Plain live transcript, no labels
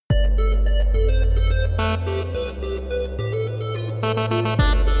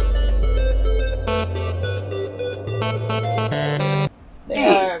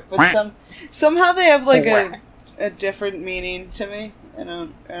But somehow they have like a different meaning to me. I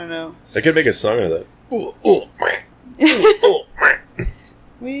don't know. I could make a song of that.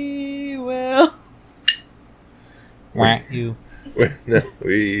 We will. You.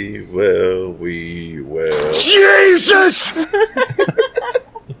 We will. Jesus!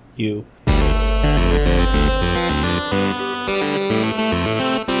 You.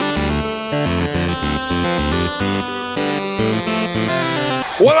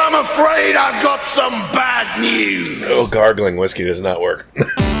 Well, I'm afraid I've got some bad news. Oh, gargling whiskey does not work.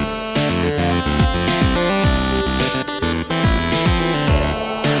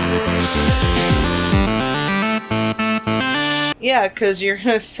 Yeah, because you're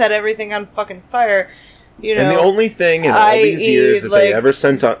gonna set everything on fucking fire. You know, and the only thing in all these years that they ever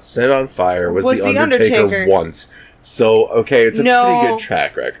set on fire was the Undertaker once. So, okay, it's a pretty good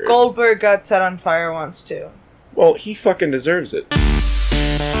track record. Goldberg got set on fire once, too. Well, he fucking deserves it.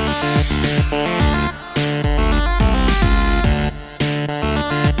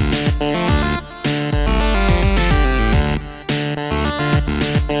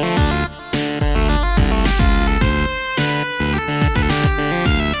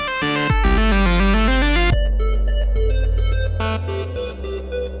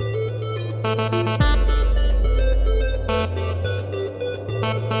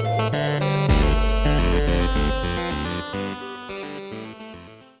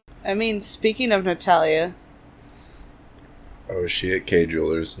 I mean, speaking of Natalia... Oh, is she at K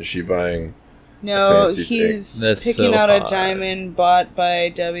Jewelers? Is she buying No, a fancy he's That's picking so out hot. a diamond bought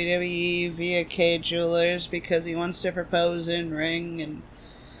by WWE via K Jewelers because he wants to propose in ring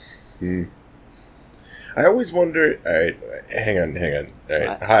and... I always wonder... Alright, hang on.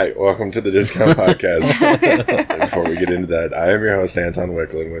 Alright, hi, welcome to the Discount Podcast. Before we get into that, I am your host, Anton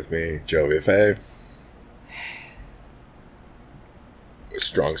Wickling, with me, Joey Faye.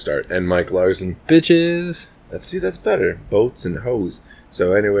 Strong start. And Mike Larson. Bitches. That's better. Boats and hoes.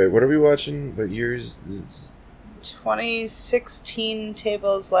 So anyway, what are we watching? What years? This is 2016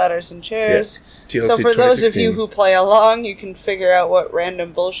 Tables, Ladders, and Chairs. TLC So for those of 2016. you who play along, you can figure out what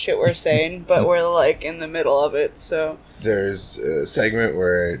random bullshit we're saying, but we're like in the middle of it, so... There's a segment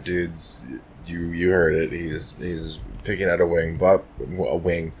where dudes, you heard it, he's picking out a wing,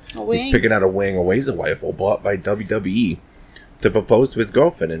 He's picking out a wing, a Wazer rifle bought by WWE to propose to his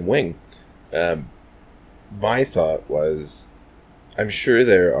girlfriend in Wing. My thought was, I'm sure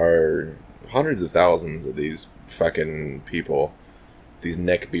there are hundreds of thousands of these fucking people, these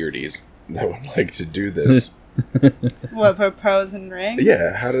neckbeardies, that would like to do this. What, propose in ring?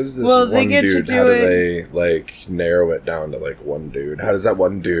 Yeah, how does this Well, they one get to dude, do how do it- they, like, narrow it down to, like, one dude? How does that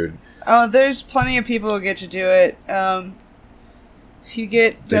one dude... Oh, there's plenty of people who get to do it. If you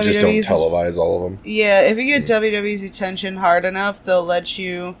get They just don't WWE's televise all of them? Yeah, if you get WWE's attention hard enough, they'll let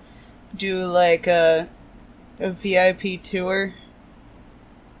you do like a VIP tour.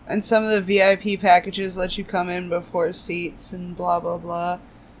 And some of the VIP packages let you come in before seats and blah blah blah.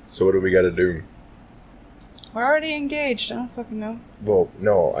 So what do we gotta do? We're already engaged. I don't fucking know. Well,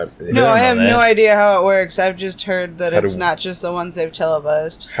 no. I have that. no idea how it works. I've just heard that How it's do- not just the ones they've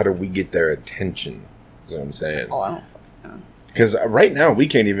televised. How do we get their attention? Is what I'm saying. Oh, I don't fucking know. Because right now, we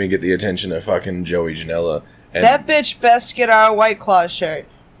can't even get the attention of fucking Joey Janela. And That bitch best get our White Claw shirt.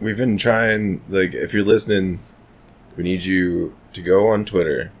 we've been trying, like, if you're listening, we need you to go on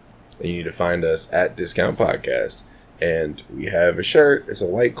Twitter, and you need to find us at Discount Podcast. And we have a shirt. It's a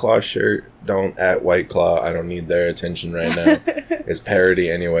White Claw shirt. Don't at White Claw. I don't need their attention right now. It's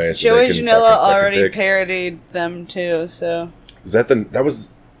parody anyway. So Joey they can Janela fucking suck a already dick. parodied them too, so... Was that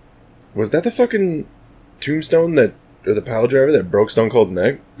the fucking tombstone or the pile driver that broke Stone Cold's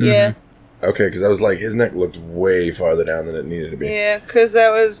neck? Yeah. Okay, because I was like, his neck looked way farther down than it needed to be. Yeah, because that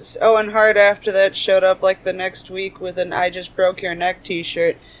was Owen Hart after that showed up like the next week with an I Just Broke Your Neck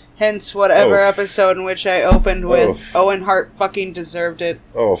t-shirt. Hence whatever Oof. episode in which I opened with Oof. Owen Hart fucking deserved it.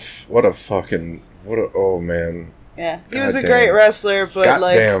 Oh, oh man. Yeah, he was a Goddamn. great wrestler, but God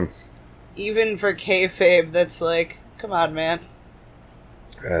like, damn. even for kayfabe, that's like, come on, man.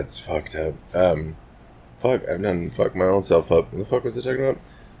 That's fucked up. Fuck, I've done fucked my own self up. What the fuck was I talking about?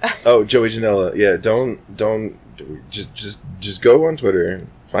 Oh, Joey Janela. Yeah, just go on Twitter,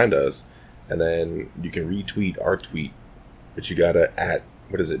 find us, and then you can retweet our tweet. But you gotta at,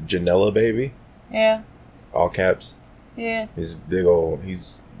 what is it, Janela baby? Yeah, All caps. yeah. He's big old,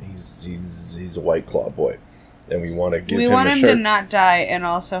 he's a White Claw boy. And we want to give We him want a him shirt. to not die and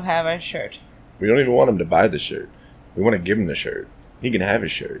also have a shirt. We don't even want him to buy the shirt. We want to give him the shirt. He can have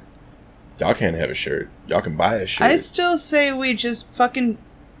his shirt. Y'all can't have a shirt. Y'all can buy a shirt. I still say we just fucking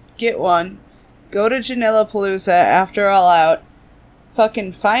get one. Go to Janela Palooza after All Out.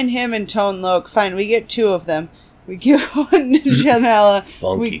 Fucking find him and Tone Loc. Fine, we get 2 of them. We give one to Janela.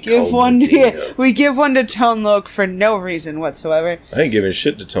 Funky we give Cold one Medina. to we give one to Tone Loc for no reason whatsoever. I ain't giving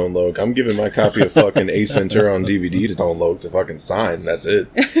shit to Tone Loc. I'm giving my copy of fucking Ace Ventura on DVD to Tone Loc to fucking sign. That's it.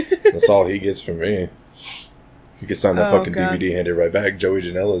 That's all he gets from me. He can sign that fucking God. DVD, hand it right back. Joey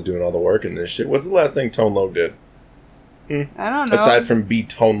Janela's doing all the work in this shit. What's the last thing Tone Loc did? I don't know. Aside from be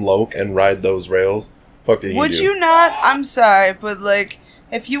Tone Loc and ride those rails, fuck did he do? Would you not? I'm sorry, but like,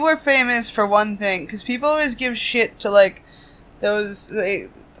 if you were famous for one thing, because people always give shit to like those like,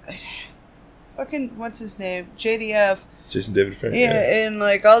 fucking what's his name, JDF. Jason David Frank? Yeah, and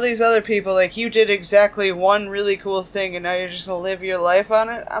like all these other people, like you did exactly one really cool thing, and now you're just gonna live your life on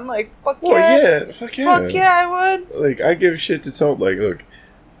it. I'm like, fuck yeah, Fuck yeah. fuck yeah, I would. Like, I give shit to Tone. Like, look,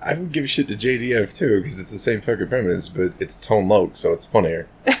 I would give shit to JDF too because it's the same fucking premise, but it's Tone Loc, so it's funnier.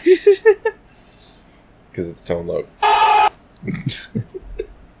 Because it's Tone Loc.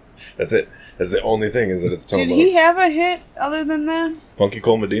 That's it. That's the only thing is that it's Tone Did Loc. he have a hit other than that? Funky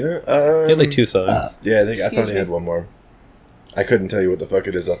Cole Medina? He had like 2 songs. Yeah, I thought Excuse he me. had one more. I couldn't tell you what the fuck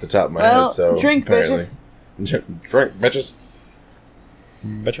it is off the top of my Well, head, so drink, apparently. bitches. Drink, bitches.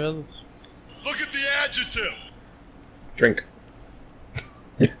 Betches? Look at the adjective. Drink.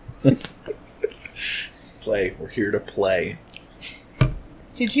 Play. We're here to play.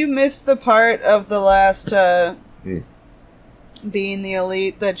 Did you miss the part of the last Being the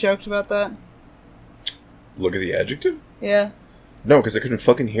Elite that joked about that? Look at the adjective? Yeah. No, because I couldn't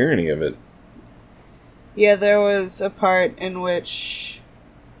fucking hear any of it. Yeah, there was a part in which...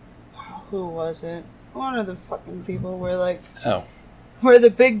 Who was it? One of the fucking people were like... Oh. Where the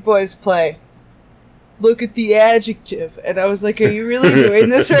big boys play. Look at the adjective. And I was like, are you really doing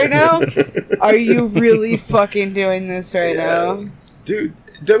this right now? Are you really fucking doing this right now? Dude,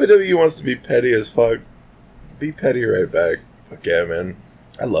 WWE wants to be petty as fuck. Be petty right back. Fuck yeah, man.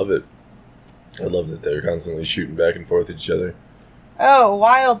 I love it. I love that they're constantly shooting back and forth at each other. Oh,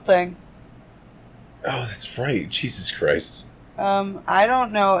 Wild Thing. Oh, that's right. Jesus Christ. I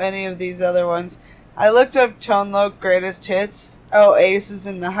don't know any of these other ones. I looked up Tone Loc Greatest Hits. Oh, Ace is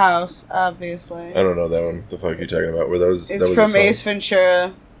in the House, obviously. I don't know that one. The fuck are you talking about? Were those? It's that was a from song? Ace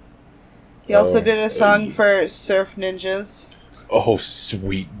Ventura. He also Oh. did a song for Surf Ninjas. Oh,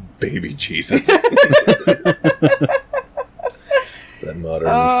 sweet baby Jesus. That modern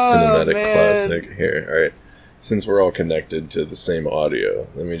cinematic man. classic. Here, all right. Since we're all connected to the same audio,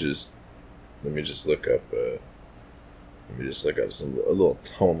 let me just look up. Let me just look up a little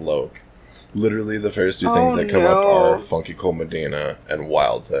Tone Loc. Literally, the first 2 things Oh, that come no. up are Funky Cole Medina and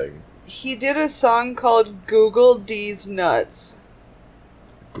Wild Thing. He did a song called Google D's Nuts.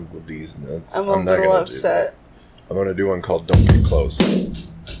 Google D's nuts. I'm a not little gonna do upset. that. I'm gonna do one called "Don't Get Close."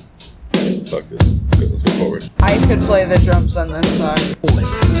 Fuck this. Let's go forward. I could play the drums on this song.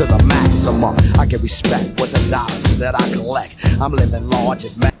 To the maximum, I can respect with the dollars that I collect. I'm living large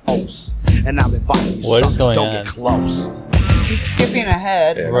at Man's, and I'm inviting you, What is son, going don't on? get close. He's skipping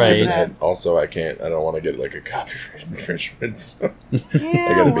ahead. And Right. and also, I don't want to get like a copyright infringement, so Yeah,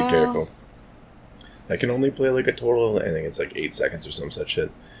 I gotta be well, careful. I can only play like a total, I think it's like 8 seconds or some such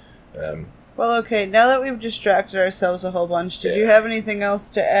shit. Well, okay, now that we've distracted ourselves a whole bunch, did you Yeah. have anything else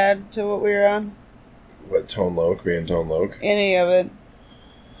to add to what we were on? What, Tone Loc, being Tone Loc? Any of it?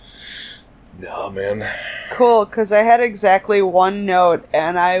 No, man. Cool, because I had exactly one note,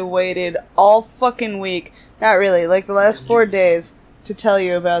 and I waited all fucking week, not really, like the last 4 days, to tell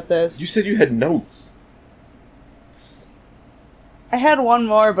you about this. You said you had notes. I had one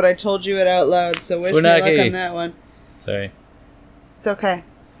more, but I told you it out loud, so wish me Funaki. luck on that one. Sorry. It's okay.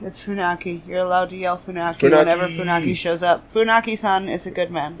 It's Funaki. You're allowed to yell Funaki, Funaki. whenever Funaki shows up. Funaki-san is a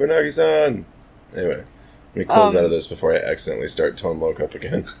good man. Funaki-san! Anyway, let me close Um, out of this before I accidentally start Tone Loc up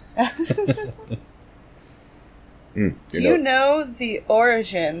again. Do you know the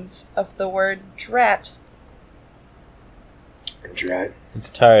origins of the word drat? Drat. It's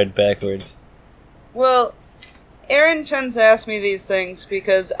tired backwards. Well, Aaron tends to ask me these things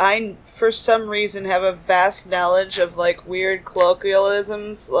because I, for some reason, have a vast knowledge of, like, weird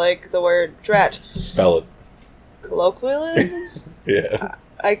colloquialisms, like the word drat. Spell it. Colloquialisms? Yeah.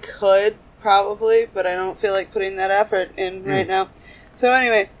 I could, probably, but I don't feel like putting that effort in right now. So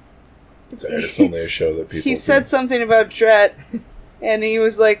anyway, It's alright, it's only a show that people he do. said something about drat, and he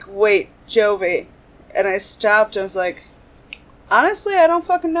was like, wait, Jovi. And I stopped, and I was like, honestly, I don't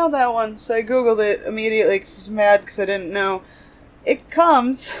fucking know that one. So I googled it immediately because I was mad because I didn't know. It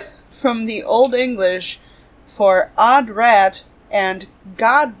comes from the Old English for odd rat and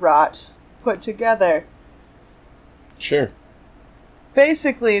god rot put together. Sure.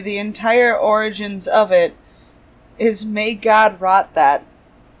 Basically, the entire origins of it is may God rot that.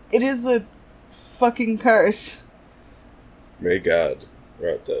 It is a fucking curse. May God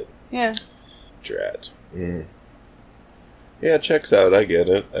rot that. Yeah. Drat. Yeah, checks out. I get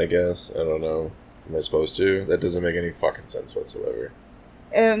it, I guess. I don't know. Am I supposed to? That doesn't make any fucking sense whatsoever.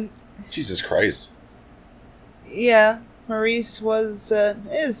 Jesus Christ. Yeah, Maurice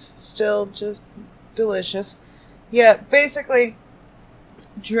is still just delicious. Yeah, basically,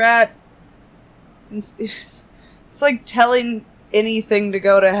 Drat, it's like telling anything to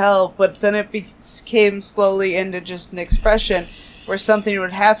go to hell, but then it became slowly into just an expression where something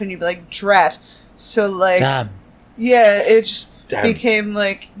would happen, you'd be like, Drat. So, like, Damn. yeah, it just Damn. became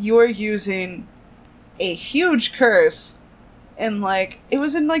like, you're using a huge curse, and like, it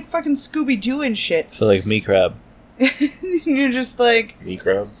was in like fucking Scooby-Doo and shit. So like me crab. You're just like, Me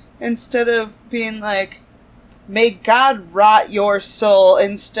crab? instead of being like, may God rot your soul,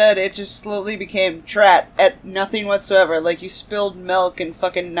 instead it just slowly became Drat at nothing whatsoever. Like you spilled milk in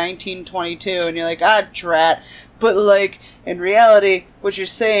fucking 1922 and you're like, ah, Drat. But like, in reality, what you're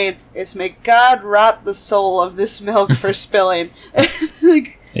saying is may God rot the soul of this milk for spilling.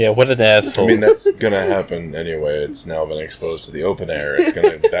 Like, Yeah, what an asshole. I mean, that's gonna happen anyway. It's now been exposed to the open air. It's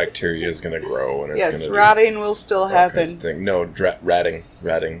gonna bacteria is gonna grow, and it's yes, gonna rotting will still happen. No, ratting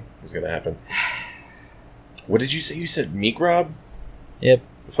is gonna happen. What did you say? You said meat rob? Yep,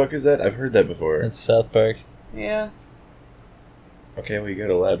 The fuck is that? I've heard that before. that's South Park. Yeah. Okay, well, you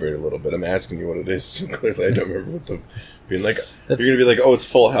gotta elaborate a little bit. I'm asking you what it is. So clearly, I don't remember what the. Being like, That's- you're gonna be like, oh, it's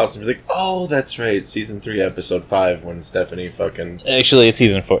Full House, and be like, oh, that's right, season 3, episode 5, when Stephanie fucking. Actually, it's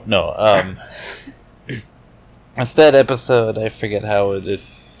season 4. No, it's that episode. I forget how the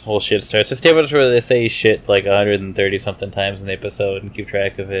whole shit starts. It's the episode where they say shit like 130 something times in the episode and keep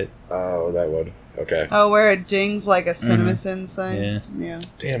track of it. Oh, that one. Okay. Oh, where it dings like a CinemaSins thing? Yeah. Yeah.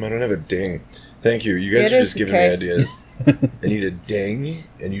 Damn, I don't have a ding. Thank you. You guys It are is just giving okay. me ideas. I need a ding,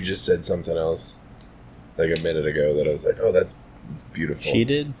 and you just said something else like a minute ago that I was like, oh, that's beautiful. She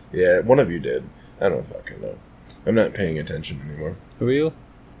did? Yeah, one of you did. I don't fucking know. I'm not paying attention anymore. Who are you?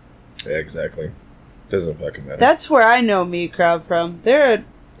 Yeah, exactly. Doesn't fucking matter. That's where I know meat crab from. They're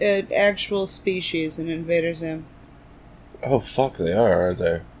an actual species in Invader Zim. Oh, fuck, they are, aren't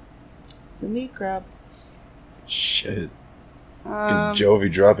they? The meat crab. Shit. Um,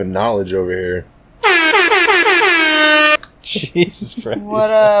 Jovi dropping knowledge over here. Jesus Christ. what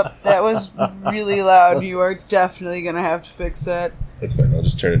up? That was really loud. You are definitely gonna have to fix that. That's fine, I'll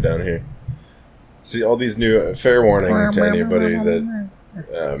just turn it down here. See, all these new... fair warning to anybody that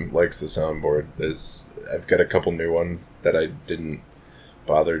likes the soundboard. I've got a couple new ones that I didn't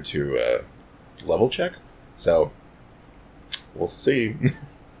bother to level check. So, we'll see.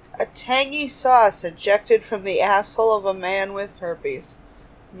 A tangy sauce ejected from the asshole of a man with herpes.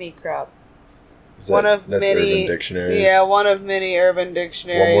 Meat crab. That's many. Urban Dictionaries. Yeah, one of many Urban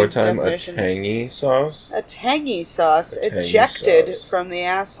Dictionary One more time, definitions. a tangy sauce? A tangy sauce A tangy ejected sauce. from the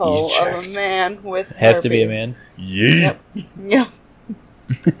asshole of Eject. a man with Has herpes. to be a man. Yeet. Yep.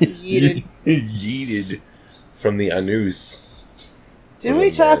 Yeeted. Yeeted from the anus. Didn't Oh,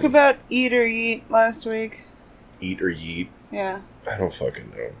 we talk man. about eat or yeet last week? Eat or yeet? Yeah. I don't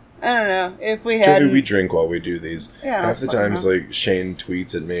fucking know. I don't know. If we Joey, hadn't... we drink while we do these. Yeah, I don't Half the fucking times, know. like, Shane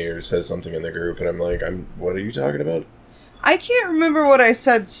tweets at me or says something in the group, and I'm like, what are you talking about? I can't remember what I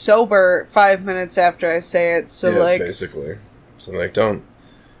said sober 5 minutes after I say it, so yeah, like... basically. So I'm like, don't,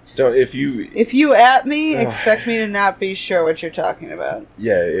 if you, If you at me, Ugh. expect me to not be sure what you're talking about.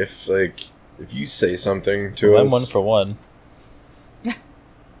 yeah, if you say something to us. I'm 1 for 1.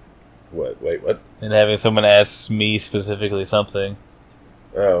 What? Wait, what? And having someone ask me specifically something.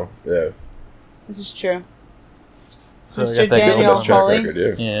 Oh, yeah. This is true. So I Mr. got that going Daniel Best on. track Holly?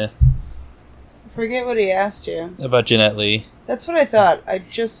 record, yeah. Yeah. Forget what he asked you. About Jeanette Lee. That's what I thought. I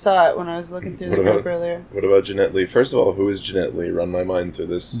just saw it when I was looking through What the about- group earlier. What about Jeanette Lee? First of all, who is Jeanette Lee? Run my mind through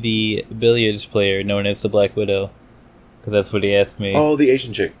this. The billiards player known as the Black Widow. Because that's what he asked me. Oh, the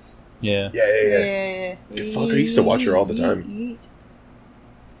Asian chick. Yeah. Yeah. Good fuck, I used to watch her all the time. Yeet.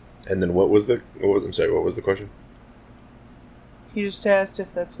 And then what was the question? He just asked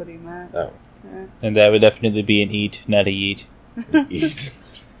if that's what he meant. Oh. Yeah. And that would definitely be an eat, not a yeet. Eat.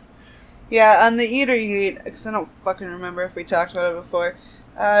 Yeah, on the eat or yeet, because I don't fucking remember if we talked about it before,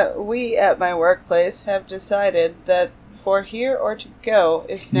 we at my workplace have decided that for here or to go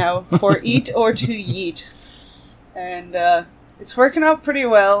is now for eat or to yeet. And it's working out pretty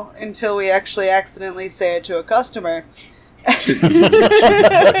well until we actually accidentally say it to a customer.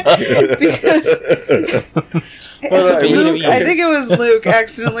 Well, Luke, I think it was Luke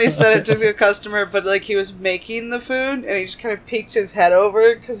accidentally said it to a customer, but like he was making the food and he just kind of peeked his head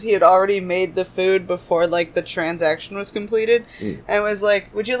over because he had already made the food before like the transaction was completed, and was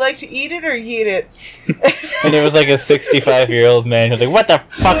like, "Would you like to eat it or yeet it?" And it was like a 65-year-old man who's like, "What the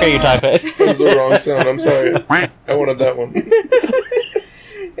fuck are you talking about?" That was the wrong sound. I'm sorry. I wanted that one.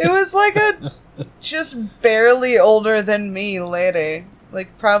 It was like a just barely older than me lady.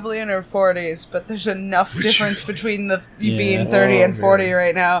 Like, probably in her 40s, but there's enough difference between you being 30 and 40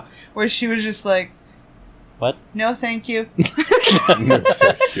 right now, where she was just like, What? no thank you. No,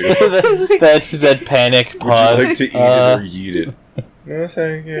 thank you. that panic pause. Would you like to eat it or yeet it? No,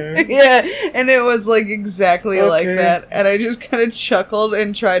 thank you. Yeah, and it was like exactly like Okay. that, and I just kind of chuckled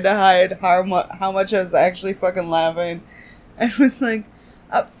and tried to hide how much I was actually fucking laughing. I was like,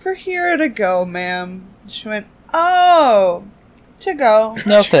 for here to go, ma'am. She went, oh, to go.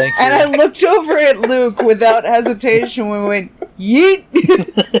 No, thank you. And I looked over at Luke without hesitation. We went, yeet.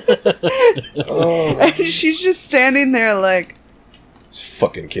 Oh, And she's just standing there like, these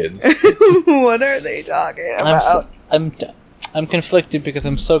fucking kids. what are they talking about? I'm conflicted because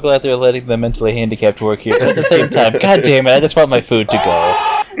I'm so glad they're letting the mentally handicapped work here, but at the same time, god damn it, I just want my food to go.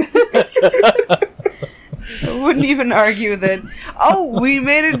 I wouldn't even argue that. Oh, we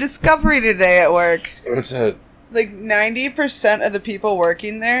made a discovery today at work. What's that? Like 90% of the people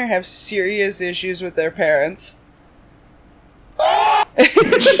working there have serious issues with their parents. I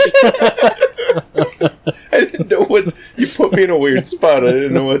didn't know what... You put me in a weird spot. I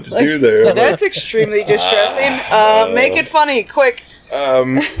didn't know what to do there. That's extremely distressing. Make it funny, quick.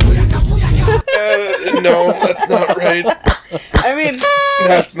 No, that's not right. I mean,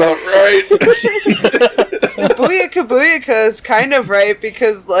 That's not right. the Booyaka Booyaka is kind of right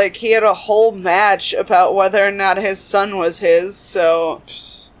because, like, he had a whole match about whether or not his son was his, so...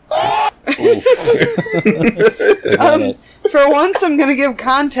 For once, I'm gonna give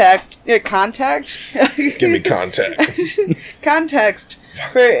context? Give me contact. Context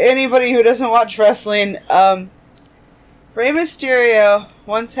for anybody who doesn't watch wrestling. Rey Mysterio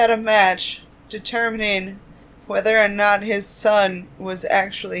once had a match determining whether or not his son was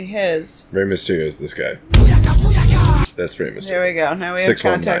actually his. Rey Mysterio is this guy. That's Rey Mysterio. There we go. Now we have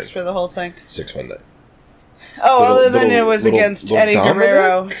 619. context for the whole thing. 619. Oh, Little- other than little- it was little- against little Eddie Dominic?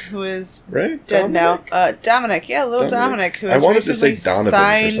 Guerrero, who is Right? dead Dominic? now. Dominic, yeah, little Dominic, who I was wanted to say recently Donovan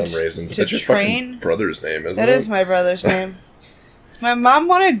signed for some reason, but to that's your train. fucking brother's name, isn't That it? is my brother's name. My mom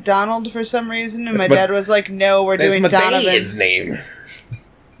wanted Donald for some reason, and That's my my- dad was like, "No, we're doing Donovan." dad's name.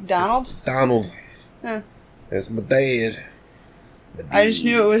 Donald? Donald. Huh. That's my dad. I just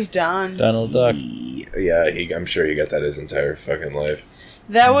knew it was Don. Donald Duck. Yeah, I'm sure he got that his entire fucking life.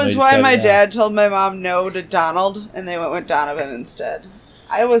 That was just why got my it now. dad told my mom no to Donald, and they went with Donovan instead.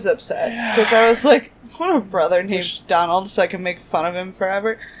 I was upset because I was like, "I want a brother named Donald, so I can make fun of him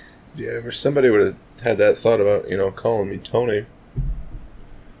forever." Yeah, I wish somebody would have had that thought about, calling me Tony.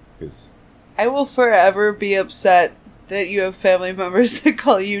 'Cause I will forever be upset that you have family members that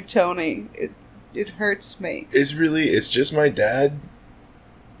call you Tony. It hurts me. it's just my dad,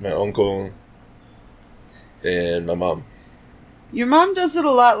 my uncle, and my mom. Your mom does it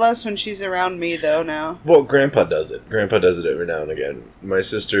a lot less when she's around me, though, now. Well, Grandpa does it. Grandpa does it every now and again. My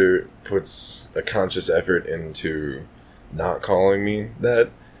sister puts a conscious effort into not calling me that.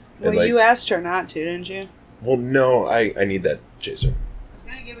 Well, And, you asked her not to, didn't you? Well, no, I need that chaser. I was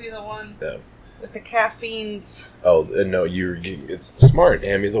gonna give you the one Yeah. with the caffeines. Oh, no, it's smart.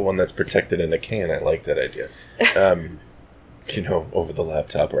 Hand me the one that's protected in a can. I like that idea. Over the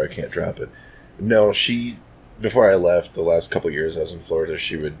laptop where I can't drop it. No, before I left, the last couple years I was in Florida,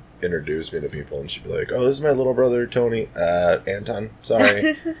 she would introduce me to people and she'd be like, "Oh, this is my little brother, Tony. Anton,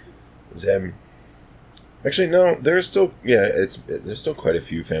 sorry. It's him." Actually, no, there's still quite a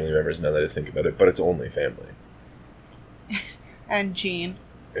few family members now that I think about it, but it's only family. And Gene.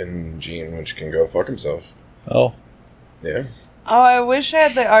 And Gene, which can go fuck himself. Oh. Yeah. Oh, I wish I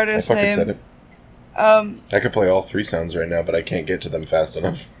had the I artist fucking name. said it. I could play all three sounds right now, but I can't get to them fast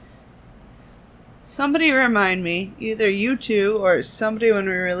enough. Somebody remind me, either you two or somebody when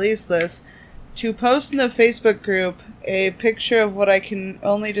we release this, to post in the Facebook group a picture of what I can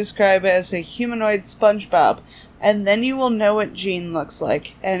only describe as a humanoid SpongeBob, and then you will know what Gene looks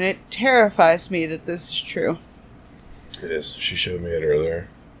like, and it terrifies me that this is true. It is. She showed me it earlier.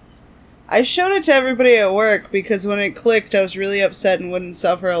 I showed it to everybody at work because when it clicked, I was really upset and wouldn't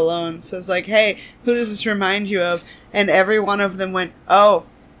suffer alone. So I was like, "Hey, who does this remind you of?" And every one of them went, "Oh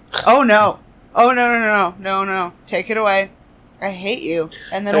no. Oh, no, take it away." I hate you,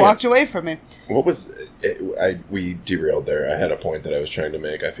 and then Hey. walked away from me. What was... we derailed there. I had a point that I was trying to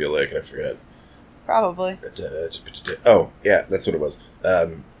make, I feel like, and I forgot. Probably. Oh, yeah, that's what it was.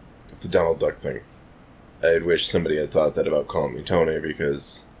 The Donald Duck thing. I wish somebody had thought that about calling me Tony,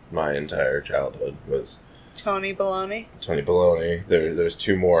 because my entire childhood was Tony Baloney. Tony Baloney. There's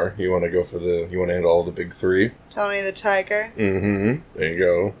two more. You want to go for the... You want to hit all the big three? Tony the Tiger. Mm-hmm. There you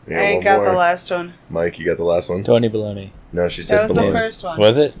go. You I ain't got the last one. Mike, you got the last one? Tony Baloney. No, she said That was the baloney. first one.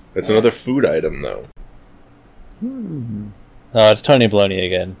 Was it? It's another food item, though. Oh, it's Tony Baloney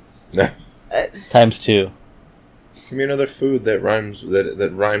again. Nah. Times 2. Give me another food that rhymes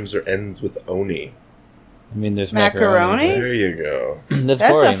that rhymes or ends with oni. I mean, there's Macaroni? There you go. That's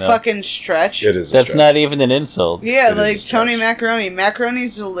That's boring, a though. fucking stretch. It is. A That's stretch. not even an insult. Yeah, It is a like stretch. Tony Macaroni.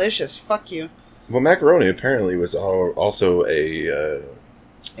 Macaroni's delicious. Fuck you. Well, macaroni apparently was also a.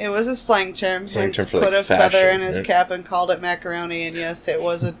 It was a slang term. Slang Hence term for, put like, a feather fashion, in his right? cap and called it macaroni. And yes, it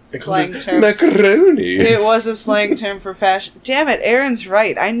was a They called slang it term. macaroni. It was a slang term for fashion. Damn it, Aaron's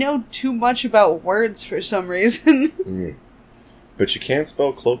right. I know too much about words for some reason. Mm. But you can't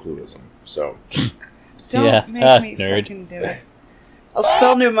spell colloquialism, so. Don't Yeah. make me Nerd. fucking do it. I'll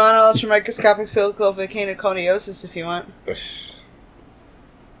spell pneumono ultramicroscopic silicovolcanoconiosis if you want.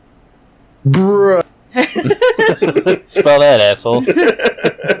 Bruh. Spell that, asshole.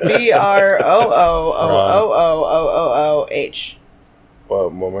 BROOOOOOOH. Well,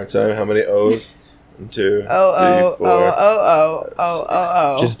 one more time. How many O's? 1, 2, 3, 4.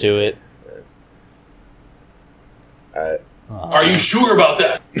 Oh. Just do it. Are you sure about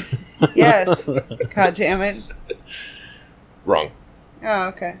that? Yes. God damn it. Wrong. Oh,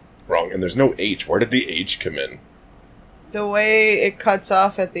 okay. Wrong. And there's no H. Where did the H come in? The way it cuts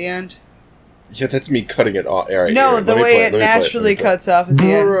off at the end. Yeah, that's me cutting it off. All right, No, Aaron, the let me way play it let me play naturally let me play. cuts off at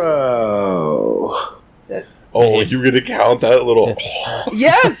the end. Bro. Oh, you're gonna count that little...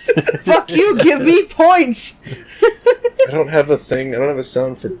 Yes! Fuck you, give me points! I don't have a thing. I don't have a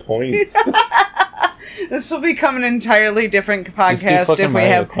sound for points. This will become an entirely different Just do podcast fucking if we Mario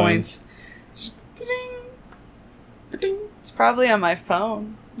have coins. points. It's probably on my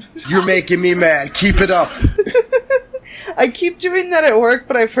phone. You're making me mad. Keep it up. I keep doing that at work,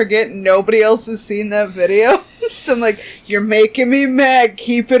 but I forget nobody else has seen that video. So I'm like, you're making me mad,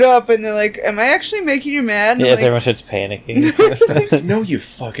 keep it up. And they're like, am I actually making you mad? And I'm Yes, like, everyone starts panicking. No, you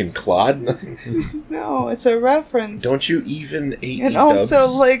fucking clod. no, it's a reference. Don't you even eat And also,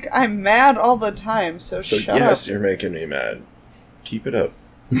 like, I'm mad all the time, so So shut yes, up. you're making me mad. Keep it up.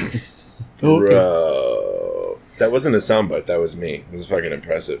 Bro. That wasn't a soundbite, that was me. It was fucking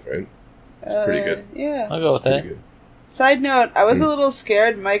impressive, right? pretty good. Yeah. I'll go with Pretty that. good. Side note, I was a little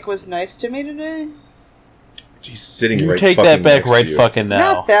scared Mike was nice to me today. He's sitting You right take fucking that back next to right you. fucking now.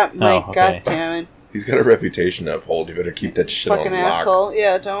 Not that Mike, Oh, okay. God damn it. He's got a reputation to uphold. You better keep that shit Fucking on lock. asshole.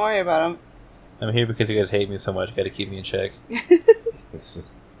 Yeah, don't worry about him. I'm here because you guys hate me so much. Got to keep me in check. That's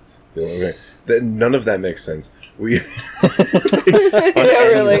the only way. None of that makes sense. We on Yeah, any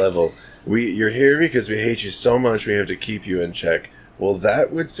really. level. You're here because we hate you so much we have to keep you in check. Well,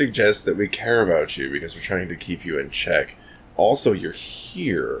 that would suggest that we care about you because we're trying to keep you in check. Also, you're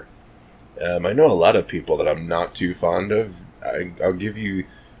here. I know a lot of people that I'm not too fond of. I'll give you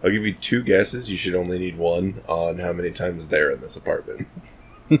 2 guesses. You should only need 1 on how many times they're in this apartment.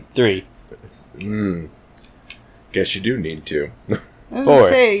 3. Guess you do need 2. I was 4. gonna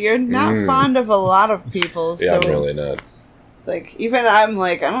say, you're not fond of a lot of people, Yeah, so... I'm really not. Like, even I'm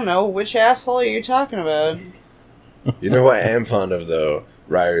like, I don't know, which asshole are you talking about? You know who I am fond of, though?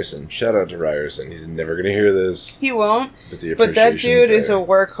 Ryerson. Shout out to Ryerson. He's never going to hear this. He won't. But the But that appreciation's dude is a there.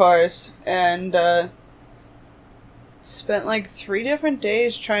 workhorse, and spent like 3 different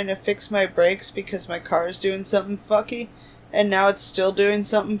days trying to fix my brakes because my car is doing something fucky, and now it's still doing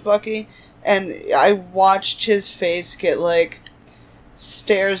something fucky, and I watched his face get like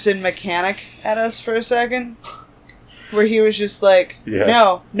stares in mechanic at us for a second, where he was just like,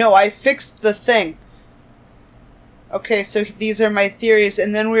 Yeah. no, I fixed the thing. Okay, so these are my theories,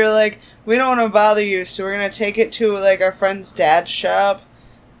 and then we were like, we don't want to bother you, so we're gonna take it to like our friend's dad's shop,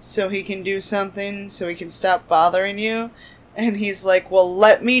 so he can do something, so he can stop bothering you. And he's like, well,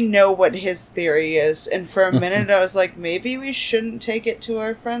 let me know what his theory is. And for a minute, I was like, maybe we shouldn't take it to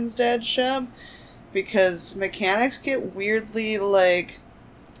our friend's dad's shop, because mechanics get weirdly like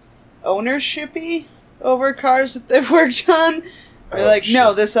ownershipy over cars that they've worked on. They're like, shit.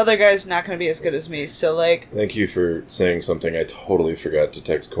 no, this other guy's not going to be as good as me. So, like, Thank you for saying something I totally forgot to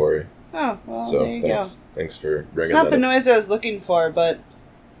text Corey. oh, well, So there you thanks. go. Thanks for It's bringing not that the up. noise I was looking for, but...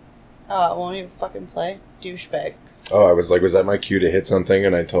 Oh, it won't even fucking play? Douchebag. Oh, I was like, was that my cue to hit something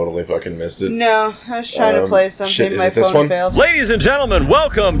and I totally fucking missed it? No, I was trying to play something. shit, is My it this phone one? failed. Ladies and gentlemen,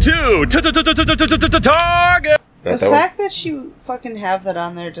 welcome to Target. The Not that one? fact that you fucking have that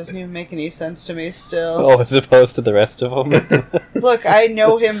on there doesn't even make any sense to me still. Oh, as opposed to the rest of them. Look, I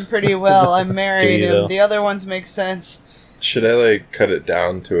know him pretty well. I'm marrying you, him. though? The other ones make sense. Should I, like, cut it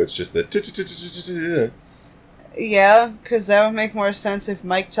down to it's just the... Yeah, because that would make more sense if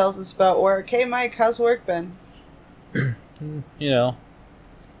Mike tells us about work. Hey, Mike, how's work been? You know.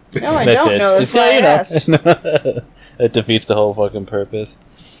 No, I That's don't it. know. That's why I asked. It defeats the whole fucking purpose.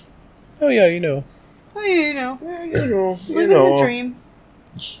 Oh yeah, you know. Well, you know, You know, living the dream.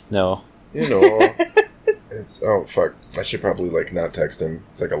 No. You know. It's... Oh, fuck. I should probably, like, not text him.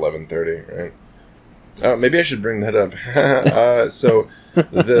 It's like 11:30, right? Maybe I should bring that up. So,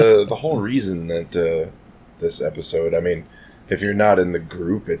 the whole reason that this episode... I mean, if you're not in the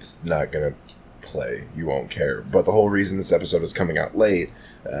group, it's not gonna play. You won't care. But the whole reason this episode is coming out late,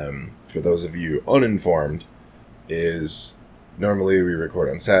 for those of you uninformed, is normally we record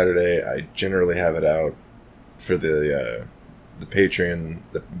on Saturday. I generally have it out for the Patreon.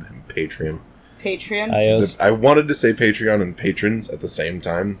 The Patreon. Patreon? iOS. I wanted to say Patreon and patrons at the same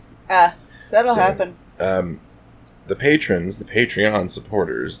time. That'll So, happen. The patrons, the Patreon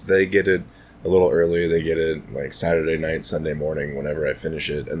supporters, they get it a little early. They get it like Saturday night, Sunday morning, whenever I finish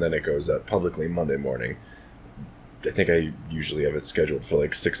it, and then it goes up publicly Monday morning. I think I usually have it scheduled for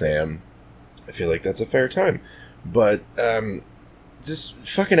like 6 a.m. I feel like that's a fair time. But this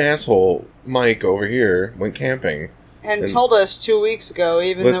fucking asshole Mike over here went camping. And told us 2 weeks ago,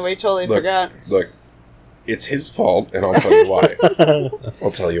 even though we totally forgot. Look, it's his fault, and I'll tell you why.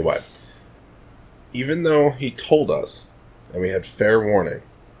 I'll tell you why. Even though he told us, and we had fair warning,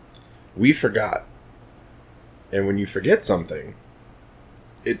 we forgot. And when you forget something,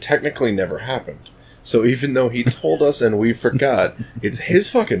 it technically never happened. So even though he told us and we forgot, it's his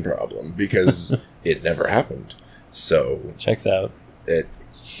fucking problem because it never happened. So Checks out. it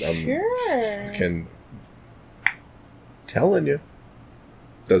Sure. fucking telling you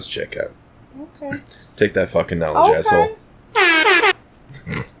does check out. Okay. Take that fucking knowledge, asshole.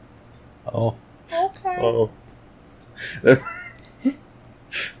 Oh. Okay. Oh.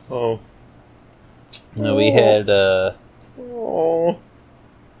 Oh. No, we had, Oh.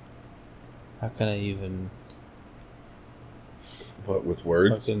 how can I even... What, with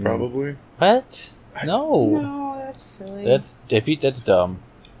words, Fucking- probably? What? No. No, that's silly. That's dumb.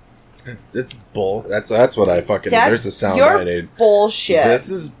 It's bull. That's what I fucking... There's a sound you're I need. bullshit. This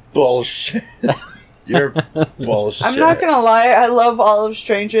is bullshit. You're bullshit. I'm not gonna lie, I love all of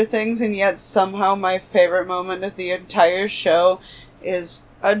Stranger Things, and yet somehow my favorite moment of the entire show is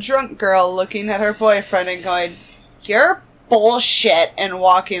a drunk girl looking at her boyfriend and going, "You're bullshit," and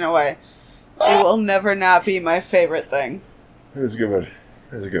walking away. It will never not be my favorite thing. It was a good one.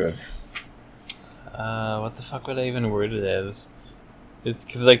 It was a good one. What the fuck would I even word it as? It's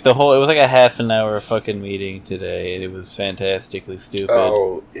because like it was like a half an hour fucking meeting today, and it was fantastically stupid.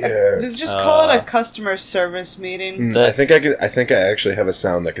 Oh, yeah. Just call it a customer service meeting. I think I actually have a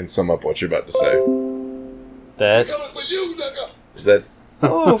sound that can sum up what you're about to say. That Is that...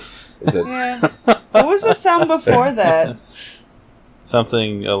 Oof. Is it... Yeah. What was the sound before that?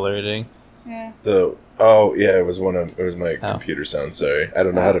 something alerting. Yeah. Oh, yeah, it was my computer sound, sorry. I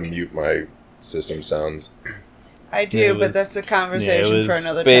don't know how to mute my system sounds. I do, It but was- that's a Yeah, it conversation was for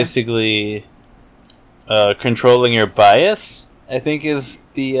another time. basically controlling your bias. I think is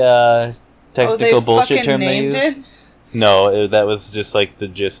the technical bullshit term they used. It? No, that was just like the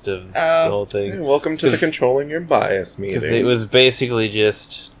gist of the whole Hey, thing. welcome to the Controlling Your Bias meeting. Because it was basically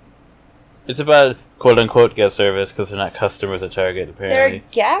just... It's about quote-unquote guest service, because they're not customers at Target, apparently. They're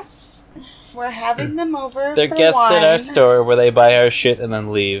guests. We're having them over They're for guests wine. at our store where they buy our shit and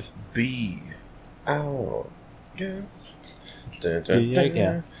then leave. Be our guest.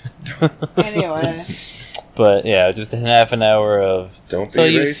 Yeah. Anyway. But yeah, just a half an hour of... Don't be So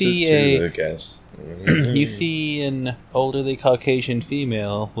you racist see to the guests. You see an elderly Caucasian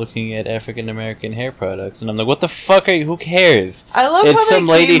female looking at African American hair products, and I'm like, "What the fuck are you? Who cares? I love how It's some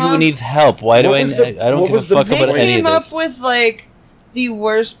they lady came who up, needs help. Why do What I? was the- I don't what give a was the fuck They about any came of up this." with like the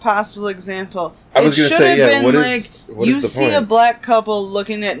worst possible example. I was It gonna should say, have yeah, been what is- like what you is the see a point? black couple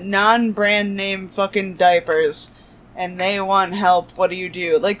looking at non-brand name fucking diapers, and they want help. What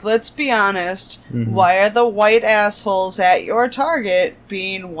do? Like, let's be honest. Mm-hmm. Why are the white assholes at your Target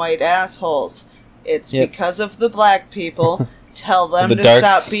being white assholes? It's Yep. because of the black people. Tell them The to darks.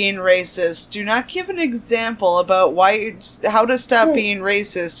 stop being racist. Do not give an example about how to stop being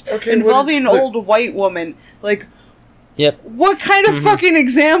racist Okay, involving what is- old white woman. Like, Yep. what kind of fucking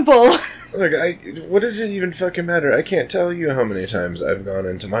example Look, what does it even fucking matter? I can't tell you how many times I've gone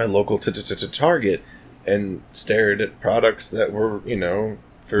into my local Target and stared at products that were,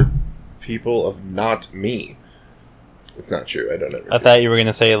 for people of not me. It's not true. I don't ever. I thought you were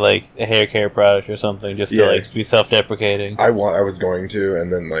gonna say like a hair care product or something, just to like be self-deprecating. I was going to,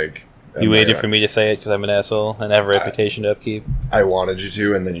 and then like you waited for me to say it because I'm an asshole and have a reputation to upkeep. I wanted you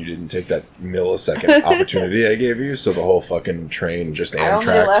to, and then you didn't take that millisecond opportunity I gave you, so the whole fucking train just Amtrak. I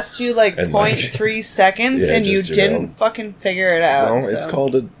only left you like 0.3 seconds, and you didn't fucking figure it out. No, it's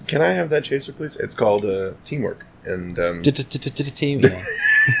called Can I have that chaser, please? It's called teamwork, and team.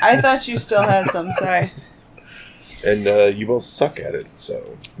 I thought you still had some. Sorry. And you both suck at it, so...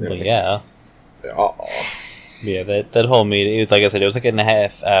 Well, yeah. Yeah, that whole meeting, it was, like I said, it was like a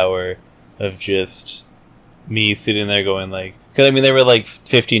half hour of just me sitting there going like... Because, I mean, there were like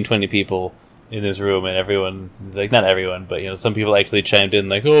 15, 20 people in this room, and everyone... like, not everyone, but, some people actually chimed in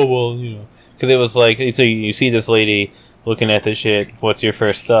like, oh, well, Because it was like, so you see this lady looking at this shit, what's your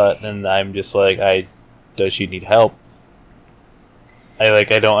first thought? And I'm just like, does she need help? I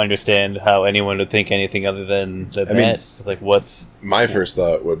don't understand how anyone would think anything other than that. It's like, what's... My first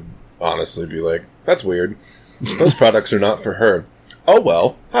thought would honestly be like, that's weird. Those products are not for her. Oh,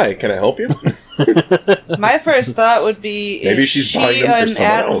 well. Hi, can I help you? My first thought would be, maybe is she's she buying them for an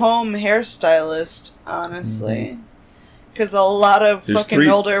someone else. at-home hairstylist, honestly? Because a lot of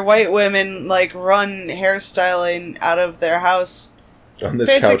older white women, like, run hairstyling out of their house. On this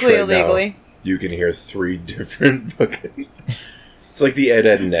basically couch right illegally. Now, you can hear 3 different fucking... It's like the Ed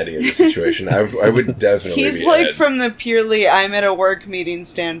and Eddie of the situation. I would definitely He's be like Ed. from the purely I'm at a work meeting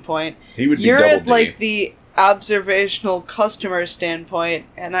standpoint. He would be You're double at D. like the observational customer standpoint,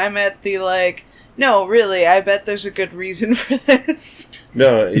 and I'm at the like, no, really, I bet there's a good reason for this.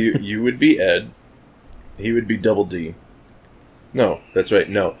 No, you would be Ed. He would be double D. No, that's right.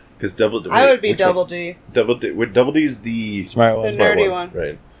 No, because double D. I would be double D. Double D is the smart one. The nerdy one.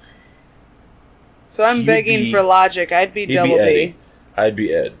 Right. So I'm begging for logic. I'd be double D. I'd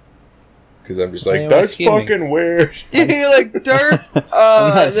be Ed. Because I'm just like, Why that's scheming? fucking weird. You're like, derp.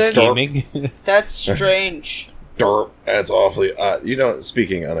 I'm not scheming. That's strange. Derp. That's awfully odd.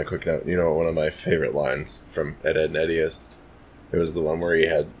 Speaking on a quick note, what one of my favorite lines from Ed, and Eddie is? It was the one where he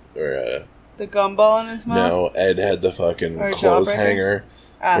had... the gumball in his mouth? No, Ed had the fucking Or clothes jawbreaker? hanger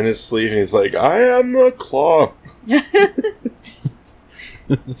in his sleeve, and he's like, I am the claw.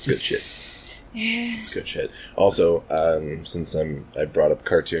 It's good shit. Yeah. It's good shit. Also, since I brought up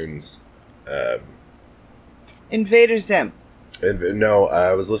cartoons, Invader Zim. no,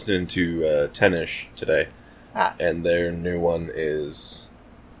 I was listening to Tennish today, Ah. and their new one is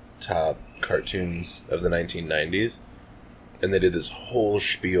top cartoons of the 1990s, and they did this whole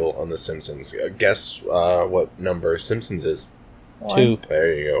spiel on The Simpsons. Guess what number Simpsons is? 2.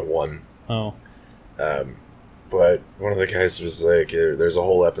 There you go, 1. Oh. But one of the guys was like, there's a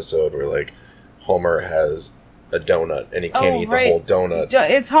whole episode where like Homer has a donut and he can't eat the whole donut.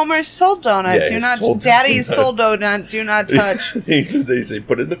 It's Homer's soul donut. Yeah, do his not, soul Daddy's donut. soul donut. Do not touch. They say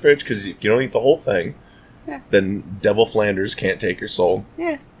put it in the fridge because if you don't eat the whole thing, then Devil Flanders can't take your soul.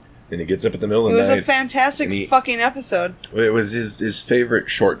 Yeah. And he gets up at the middle of It the was night. a fantastic fucking episode. It was his favorite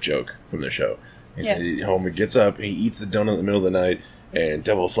short joke from the show. He said Homer gets up, he eats the donut in the middle of the night, and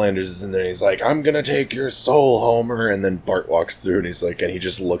Devil Flanders is in there, and he's like, I'm gonna take your soul, Homer. And then Bart walks through, and he's like, and he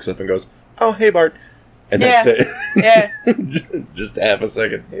just looks up and goes, oh, hey, Bart. And that's it. Yeah. Just half a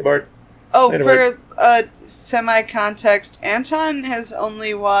second. Hey, Bart. Oh, Later, for semi-context, Anton has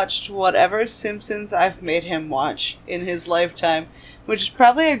only watched whatever Simpsons I've made him watch in his lifetime, which is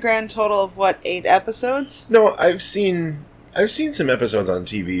probably a grand total of, 8 episodes? No, I've seen some episodes on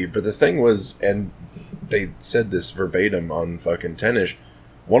TV, but the thing was, and they said this verbatim on fucking Tennish,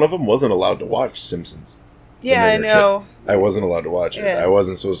 one of them wasn't allowed to watch Simpsons. Yeah, I know. I wasn't allowed to watch it. Yeah. I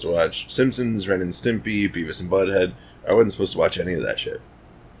wasn't supposed to watch Simpsons, Ren and Stimpy, Beavis and Butthead. I wasn't supposed to watch any of that shit.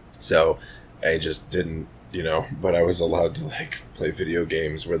 So, I just didn't, but I was allowed to, play video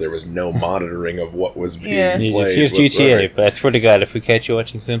games where there was no monitoring of what was being played. Here's whatsoever. GTA, but I swear to God, if we catch you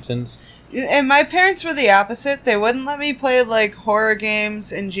watching Simpsons... And my parents were the opposite. They wouldn't let me play, horror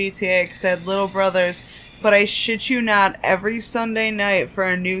games and GTA because I had little brothers. But I shit you not, every Sunday night for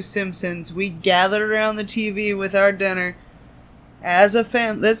a new Simpsons, we gathered around the TV with our dinner as a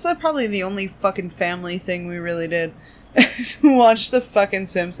family. That's probably the only fucking family thing we really did. Watch the fucking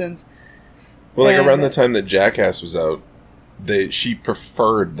Simpsons. Well, around the time that Jackass was out, she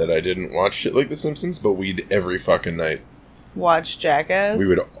preferred that I didn't watch shit like The Simpsons, but we'd every fucking night. Watch Jackass? We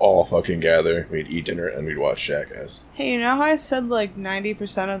would all fucking gather, we'd eat dinner, and we'd watch Jackass. Hey, you know how I said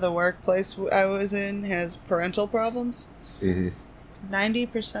 90% of the workplace I was in has parental problems? Mm-hmm.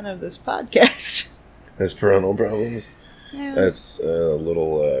 90% of this podcast. Has parental problems. Yeah. That's a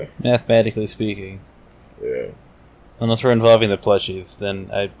little, Mathematically speaking. yeah. Unless we're involving the plushies, then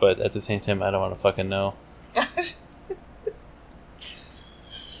but at the same time, I don't want to fucking know.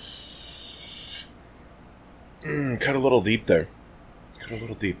 Cut a little deep there.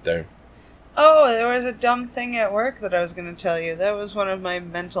 Oh, there was a dumb thing at work that I was going to tell you. That was one of my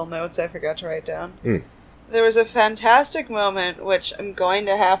mental notes I forgot to write down. There was a fantastic moment, which I'm going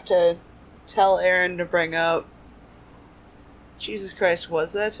to have to tell Aaron to bring up. Jesus Christ,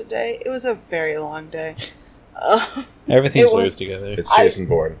 was that today? It was a very long day. Everything glues together. It's Jason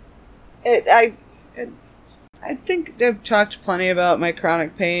Bourne. I think I've talked plenty about my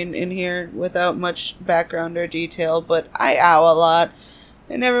chronic pain in here without much background or detail, but I ow a lot.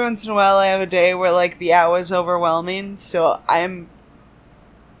 And every once in a while I have a day where, like, the ow is overwhelming, so I'm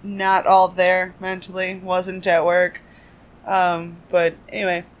not all there mentally. Wasn't at work. But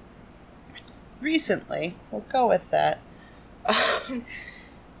anyway, recently, we'll go with that.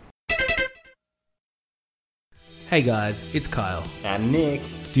 Hey guys, it's Kyle. And Nick.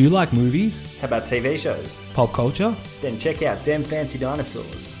 Do you like movies? How about TV shows? Pop culture? Then check out Dem Fancy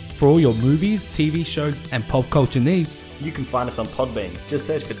Dinosaurs. For all your movies, TV shows, and pop culture needs, You can find us on Podbean. Just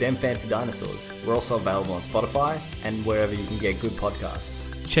search for Dem Fancy Dinosaurs. We're also available on Spotify and wherever you can get good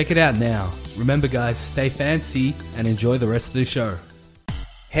podcasts. check it out now. Remember guys, stay fancy and enjoy the rest of the show.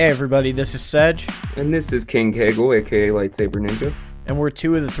 Hey everybody, this is Sedge. And this is King Kegel, aka Lightsaber Ninja. And we're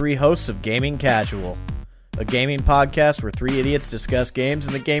two of the three hosts of Gaming Casual, a gaming podcast where three idiots discuss games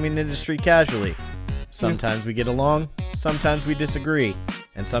in the gaming industry casually. Sometimes we get along, sometimes we disagree,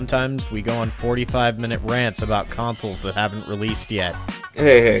 and sometimes we go on 45-minute rants about consoles that haven't released yet.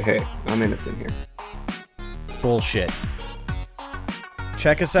 Hey, I'm innocent here. Bullshit.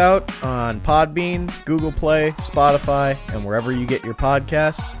 Check us out on Podbean, Google Play, Spotify, and wherever you get your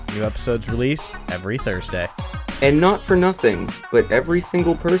podcasts. New episodes release every Thursday. And not for nothing, but every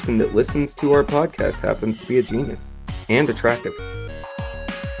single person that listens to our podcast happens to be a genius. And attractive.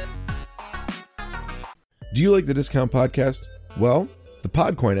 Do you like the Discount Podcast? Well, the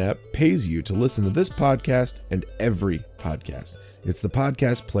Podcoin app pays you to listen to this podcast and every podcast. It's the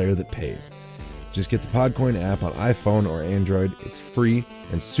podcast player that pays. Just get the Podcoin app on iPhone or Android. It's free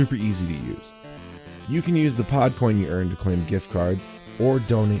and super easy to use. You can use the Podcoin you earn to claim gift cards or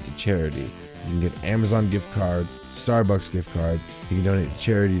donate to charity. You can get Amazon gift cards, Starbucks gift cards. You can donate to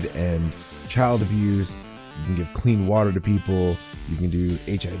charity to end child abuse. You can give clean water to people. You can do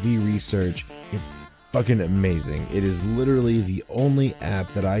HIV research. It's fucking amazing. It is literally the only app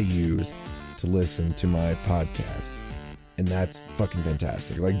that I use to listen to my podcasts. And that's fucking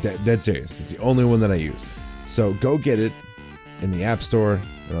fantastic. Like, dead serious. It's the only one that I use. So go get it in the App Store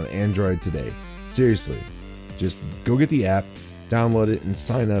and on Android today. Seriously. Just go get the app, download it, and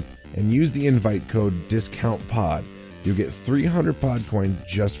sign up, and use the invite code DISCOUNTPOD. You'll get 300 Podcoin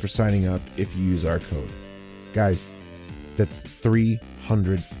just for signing up if you use our code. Guys, that's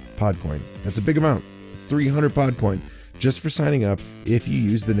 300 Podcoin. That's a big amount. It's 300 Podcoin just for signing up if you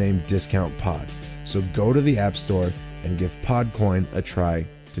use the name DiscountPod. So go to the App Store and give Podcoin a try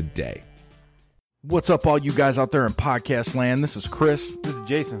today. What's up, all you guys out there in podcast land? This is Chris. This is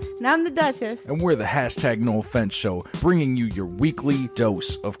Jason. And I'm the Duchess. And we're the Hashtag No Offense Show, bringing you your weekly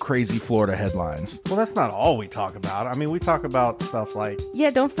dose of crazy Florida headlines. Well, that's not all we talk about. I mean, we talk about stuff like... Yeah,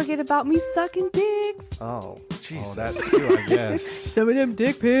 don't forget about me sucking dicks. Oh, Jesus. Oh, that too, I guess. Some of them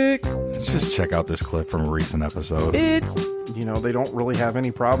dick pics. Let's just check out this clip from a recent episode. Bitch. You know, they don't really have any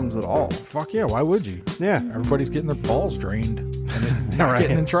problems at all. Fuck yeah, why would you? Yeah. Everybody's getting their balls drained. And they're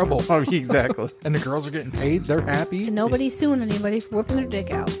getting in trouble. Oh, exactly. And the girls are getting paid. They're happy. And nobody's suing anybody for whipping their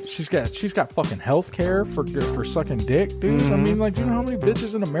dick out. She's got fucking health care for sucking dick, dude. I mean, like, do you know how many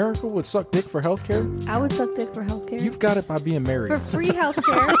bitches in America would suck dick for health care? I would suck dick for health care. You've got it by being married. For free health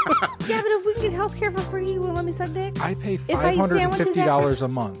care. Yeah, but if we can get health care for free, you will let me suck dick? I pay $550 a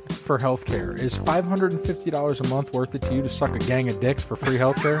month for health care. Is $550 a month worth it to you to suck a gang of dicks for free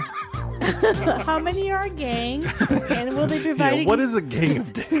health care? How many are a gang? And will they be providing... what is a gang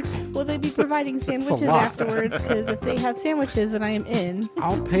of dicks? Will they be providing sandwiches afterwards? Because if they have sandwiches, then I am in.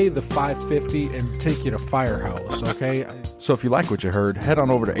 I'll pay the $550 and take you to Firehouse, okay? So if you like what you heard, head on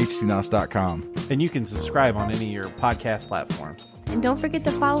over to htnos.com. And you can subscribe on any of your podcast platforms. And don't forget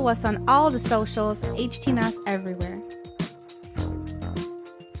to follow us on all the socials, HTNOS everywhere.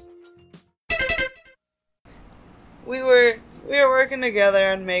 We were working together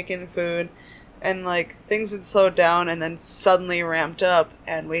on making food, and like things had slowed down and then suddenly ramped up,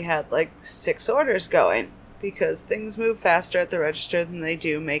 and we had like 6 orders going because things move faster at the register than they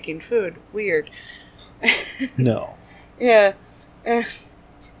do making food. Weird. No. Yeah. And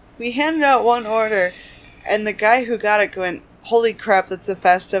we handed out one order, and the guy who got it went, "Holy crap, that's the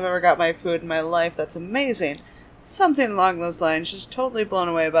fastest I've ever got my food in my life. That's amazing." Something along those lines. Just totally blown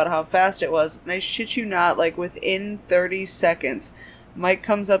away about how fast it was. And I shit you not, like within 30 seconds, Mike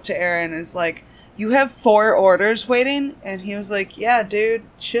comes up to Aaron and is like, "You have 4 orders waiting?" And he was like, "Yeah, dude,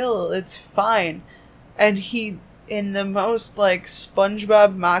 chill. It's fine." And he, in the most, like,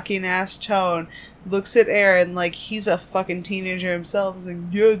 SpongeBob mocking-ass tone, looks at Aaron like he's a fucking teenager himself. He's like,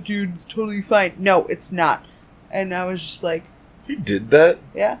 "Yeah, dude, it's totally fine." No, it's not. And I was just like... He did that?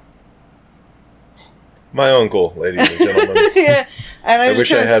 Yeah. My uncle, ladies and gentlemen. Yeah. And I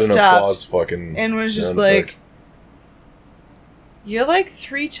wish I had an applause fucking... And was just like... You're like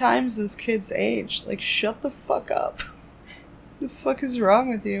 3 times this kid's age. Like, shut the fuck up. The fuck is wrong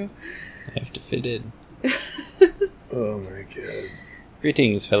with you? I have to fit in. Oh my god.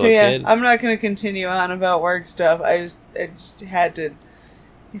 Greetings, fellow kids. kids. I'm not going to continue on about work stuff. I just had to...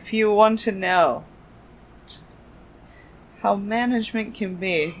 If you want to know how management can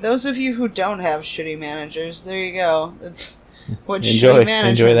be, those of you who don't have shitty managers, there you go. That's what shitty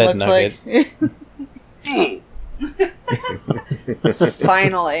management looks like.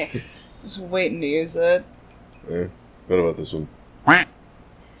 Finally. Just waiting to use it. Yeah. What about this one?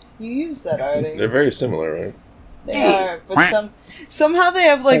 You used that already. They're very similar, right? They are, but somehow they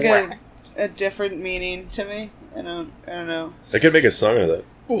have like a different meaning to me. I don't know. I could make a song of that.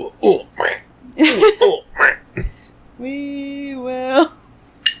 We will.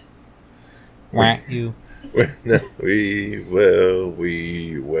 You. No, we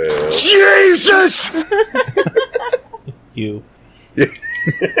will. Jesus! You.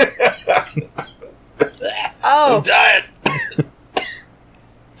 Oh. I'm dying.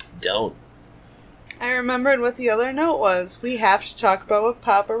 Don't. I remembered what the other note was. We have to talk about what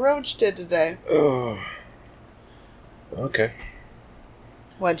Papa Roach did today. Oh. Okay.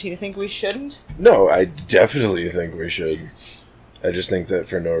 What, do you think we shouldn't? No, I definitely think we should. I just think that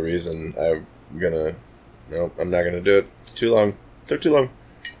for no reason I'm gonna... No, I'm not gonna do it. It's too long. Took too long.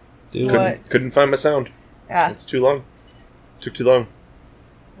 Couldn't find my sound. Yeah. It's too long. Took too long.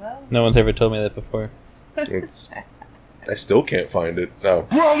 Well. No one's ever told me that before. I still can't find it. No.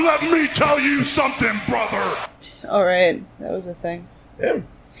 Well, let me tell you something, brother. Alright, that was a thing. Yeah.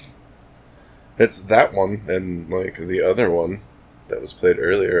 It's that one and, like, the other one that was played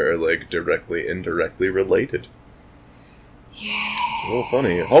earlier are, like, directly, indirectly related. Yeah. It's a little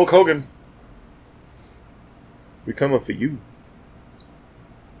funny. Hulk Hogan! We come up for you.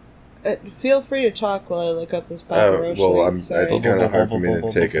 Feel free to talk while I look up this Papa Roach thing. It's kind of hard for me to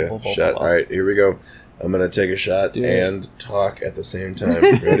take a shot. Alright, here we go. I'm going to take a shot and talk at the same time.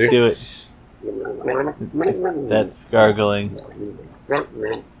 Ready? Do it. That's gargling.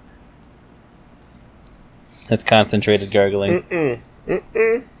 That's concentrated gargling. That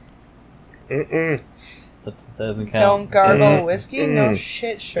doesn't count. Don't gargle whiskey? No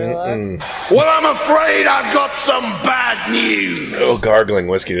shit, Sherlock. Well, I'm afraid I've got some bad news. No, gargling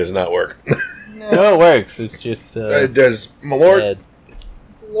whiskey does not work. No, it works. It's just... it does. My lord.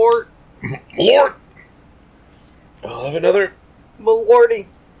 Lord. Lord. I'll have another. Malordy.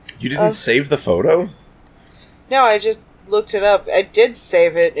 You didn't save the photo? No, I just looked it up. I did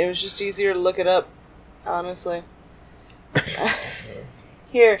save it. It was just easier to look it up, honestly.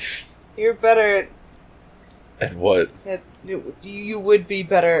 Here, you're better at what? You would be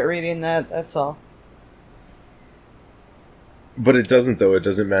better at reading that, that's all. But it doesn't, though. It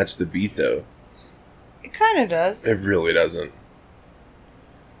doesn't match the beat, though. It kind of does. It really doesn't.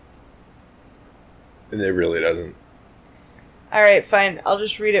 It really doesn't. Alright, fine. I'll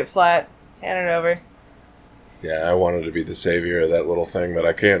just read it flat. Hand it over. Yeah, I wanted to be the savior of that little thing, but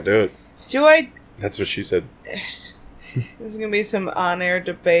I can't do it. Do I... That's what she said. There's gonna be some on-air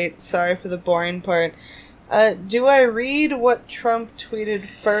debate. Sorry for the boring part. Do I read what Trump tweeted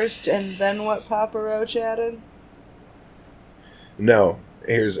first and then what Papa Roach added? No.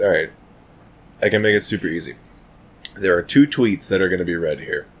 Alright. I can make it super easy. There are 2 tweets that are going to be read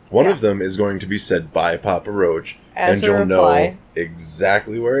here. One of them is going to be said by Papa Roach, and you'll know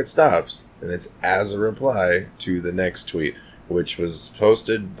exactly where it stops. And it's as a reply to the next tweet, which was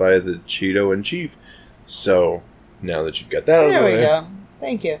posted by the Cheeto in Chief. So, now that you've got that out of the way... There we go.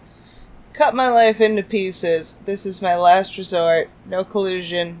 Thank you. Cut my life into pieces. This is my last resort. No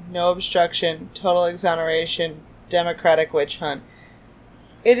collusion, no obstruction, total exoneration, democratic witch hunt.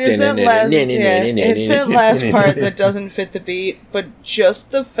 It is that last part that doesn't fit the beat, but just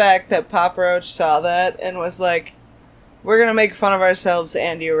the fact that Papa Roach saw that and was like, we're gonna make fun of ourselves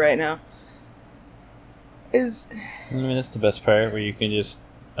and you right now. I mean, that's the best part, where you can just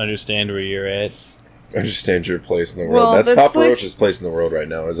understand where you're at. understand your place in the world. Well, that's that's Papa like- Roach's place in the world right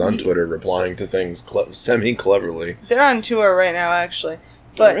now, is on Twitter replying to things semi-cleverly. They're on tour right now, actually.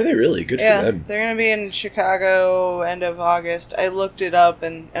 But Are they really? Good yeah, for them. they're going to be in Chicago end of August. I looked it up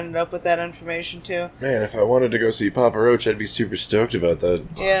and ended up with that information, too. Man, if I wanted to go see Papa Roach, I'd be super stoked about that.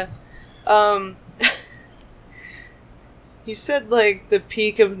 Yeah. You said, like, the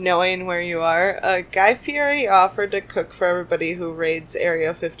peak of knowing where you are. Guy Fieri offered to cook for everybody who raids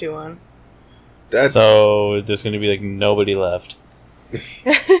Area 51. So there's going to be like nobody left.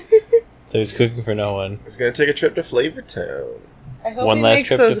 So he's cooking for no one. He's going to take a trip to Flavortown. I hope One he last makes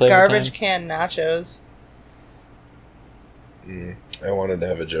trip to those Flavortown? garbage can nachos. I wanted to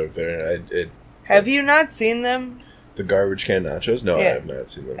have a joke there. Have you not seen them? The garbage can nachos? No, I Yeah. have not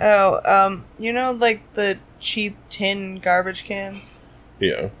seen them. Oh, you know, like the cheap tin garbage cans?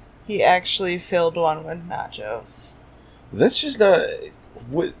 Yeah. He actually filled one with nachos. That's just not...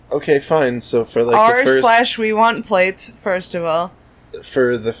 What? Okay, fine. So for like R the first... / we want plates, first of all.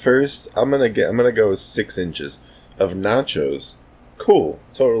 For the first... I'm gonna go 6 inches of nachos. Cool.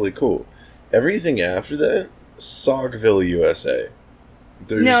 Totally cool. Everything after that, Saukville, USA.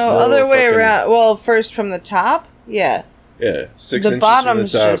 There's No, other way fucking- around. Well, first from the top? Yeah. Yeah, 6 The inches from the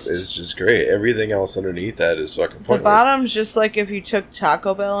bottom's top just- is just great. Everything else underneath that is fucking The pointless. bottom's just like if you took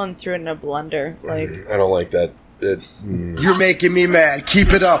Taco Bell and threw it in a blender. Like, I don't like that. You're making me mad.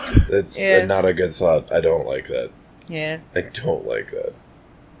 Keep it up. It's Yeah. not a good thought. I don't like that. yeah. I don't like that.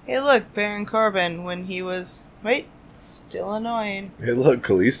 Hey, look, Baron Corbin, when he was... Wait, still annoying. Hey, look,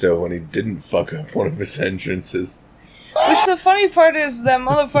 Kalisto when he didn't fuck up one of his entrances. Which the funny part is that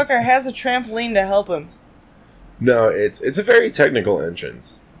motherfucker has a trampoline to help him. No, it's a very technical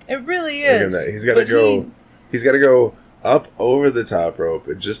entrance. It really Look at is. that. He's got to But go. He's got to go up over the top rope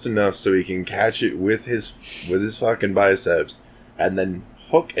just enough so he can catch it with his fucking biceps, and then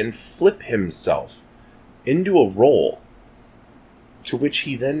hook and flip himself into a roll, to which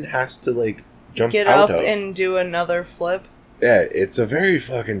he then has to like jump Get out up of. and do another flip. Yeah, it's a very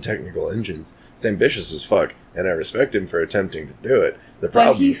fucking technical entrance. It's ambitious as fuck, and I respect him for attempting to do it. The But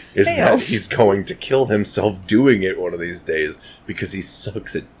problem he is that fails. he's going to kill himself doing it one of these days because he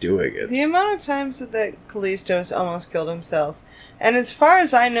sucks at doing it. The amount of times that Kalisto's almost killed himself. And as far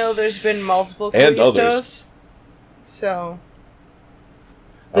as I know, there's been multiple And Kalistos. others. So...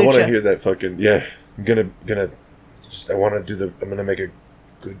 I want to Lucha. hear that fucking I'm gonna just I'm gonna make a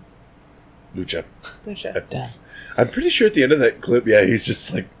good lucha. Lucha. I'm pretty sure at the end of that clip, he's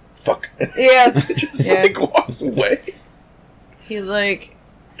just like fuck. Yeah. just Yeah. like walks away. He like...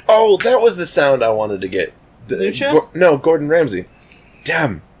 Oh, that was the sound I wanted to get. Lucha? No, Gordon Ramsay.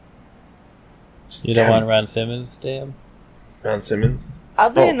 Damn. You don't want Ron Simmons, damn? Ron Simmons?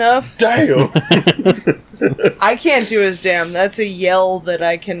 Oddly enough... Damn! I can't do his damn. That's a yell that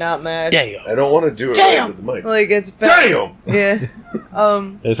I cannot match. Damn! I don't want to do it Damn! right into the mic. Like, it's bad. Damn!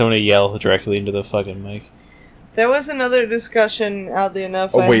 Yeah. There's someone to yell directly into the fucking mic. There was another discussion, oddly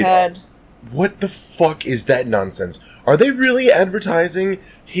enough, Oh, I wait. had... What the fuck is that nonsense? Are they really advertising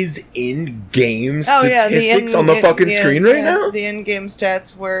his in-game statistics on the fucking screen right now? The in-game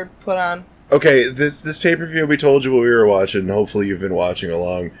stats were put on. Okay, this pay-per-view, we told you what we were watching. Hopefully you've been watching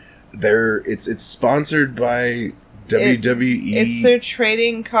along. It's sponsored by WWE. It's their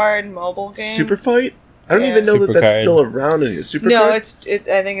trading card mobile game. Super Fight? I don't Yeah. even know that that's Supercard. still around. Super No, Card? I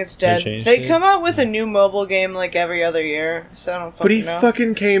think it's dead. changed They it? come out with a new mobile game like every other year, so I don't fucking But he know.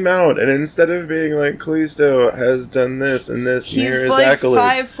 fucking came out, and instead of being like, Kalisto has done this and this, and here He's his like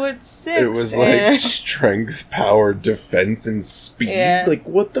accolades, 5'6". it was and- like strength, power, defense, and speed. Yeah. Like,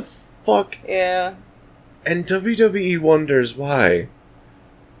 what the fuck? Yeah. And WWE wonders why.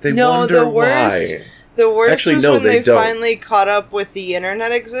 They No, wonder the worst- why. The worst Actually, was no, when they they don't. finally caught up with the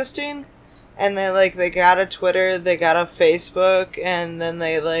internet existing, and they got a Twitter, they got a Facebook, and then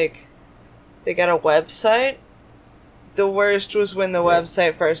they got a website. The worst was when the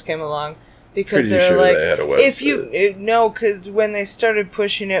website first came along, because Pretty they were sure like, they had a because when they started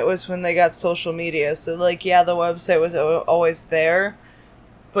pushing it was when they got social media. So the website was always there,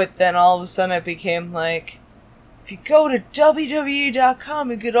 but then all of a sudden it became like, if you go to WWE.com,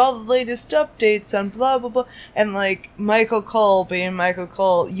 you get all the latest updates on blah, blah, blah. And, Michael Cole, being Michael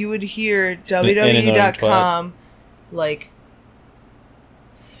Cole, you would hear WWE.com,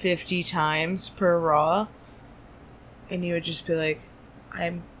 50 times per Raw. And you would just be like,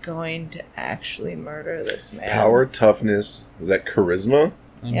 I'm going to actually murder this man. Power, toughness, is that charisma?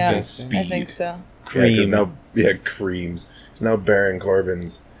 Yeah, And speed. I think so. Cream. Creams. Because now Baron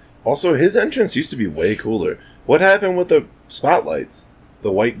Corbin's. Also, his entrance used to be way cooler. What happened with the spotlights?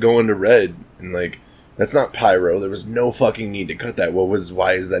 The white going to red, and That's not pyro. There was no fucking need to cut that.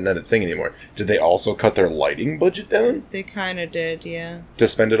 Why is that not a thing anymore? Did they also cut their lighting budget down? They kind of did, yeah. To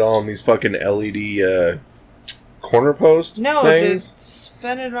spend it all on these fucking LED corner post No, things? dude,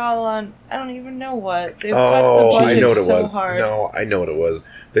 spend it all on, I don't even know what. They Oh, cut the budget I know what it so was. hard. No, I know what it was.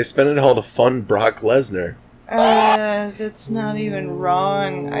 They spent it all to fund Brock Lesnar. That's not even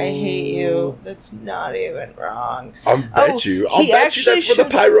wrong. I hate you. That's not even wrong. I'll bet you that's where the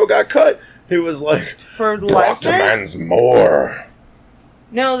pyro got cut. It was like, for Brock Lesnar? demands more.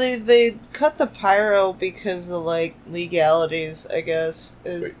 No, they cut the pyro because of, like, legalities, I guess,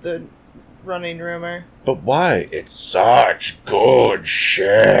 is the running rumor. But why? It's such good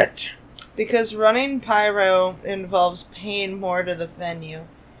shit. Because running pyro involves paying more to the venue.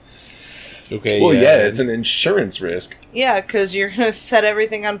 Okay. Well, yeah, it's an insurance risk. Yeah, because you're gonna set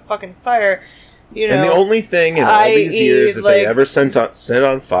everything on fucking fire. You know, And the only thing in all these years that they ever set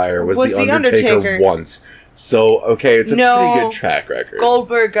on fire was the Undertaker once. So, okay, it's a pretty good track record.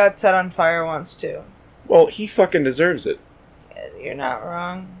 Goldberg got set on fire once, too. Well, he fucking deserves it. You're not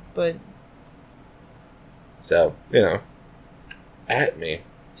wrong, but... So, at me.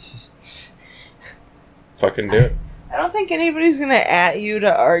 Fucking do it. I don't think anybody's gonna at you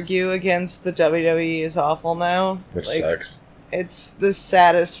to argue against the WWE is awful now. Which sucks. It's the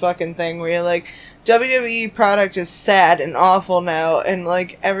saddest fucking thing where you're like, WWE product is sad and awful now, and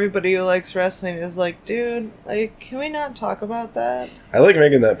like everybody who likes wrestling is like, dude, like, can we not talk about that? I like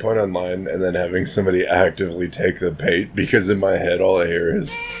making that point online and then having somebody actively take the bait, because in my head all I hear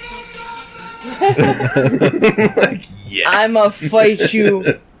is like, yes. I'ma fight you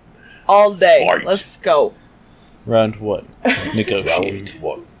all day. Fight. Let's go. Round one. Negotiate. Round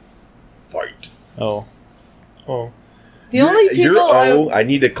one. Fight. Oh. The only people your O, I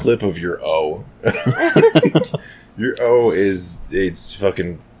need a clip of your O. Your O it's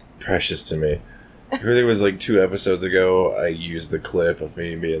fucking precious to me. I heard there was like 2 episodes ago, I used the clip of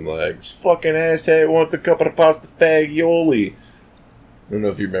me being like, this fucking asshat wants a cup of pasta fagioli. I don't know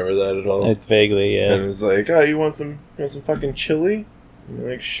if you remember that at all. It's vaguely, yeah. And it's like, oh, you want some fucking chili? And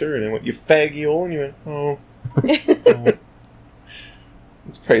you're like, sure. And I went, you fagioli? And you went, oh.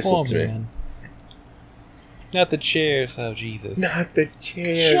 It's priceless to me. Not the chairs, oh Jesus. Not the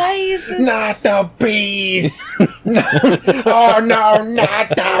chairs. Jesus. Not the bees. Oh no, not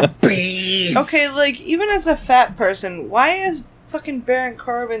the bees. Okay, like, even as a fat person, why is fucking Baron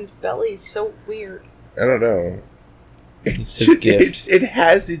Corbin's belly so weird? I don't know. It's his gift. It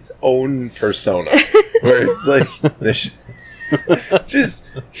has its own persona. Where it's like,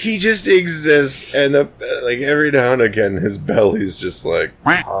 he just exists, and like every now and again, his belly's just like,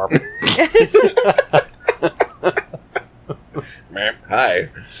 hi,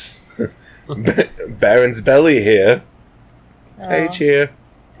 Baron's belly here. Paige here.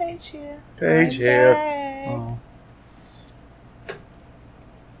 Paige here. Paige here. Oh.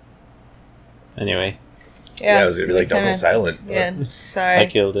 Anyway. Yeah, it was gonna be like Double Silent. Yeah, sorry. I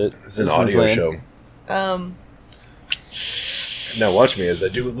killed it. It's an audio show. Now watch me as I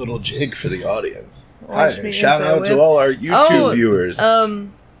do a little jig for the audience. Watch Hi, me shout as I out to whip. all our YouTube viewers.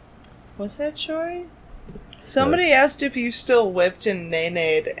 Was that Troy? Somebody asked if you still whipped and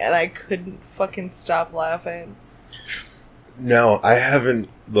nay-nayed, and I couldn't fucking stop laughing. No, I haven't.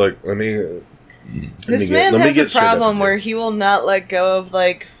 Look, let me. This man has a problem where he will not let go of,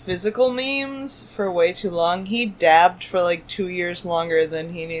 like, physical memes for way too long. He dabbed for, like, 2 years longer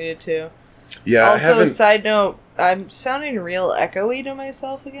than he needed to. Yeah, I also, haven't. side note, I'm sounding real echoey to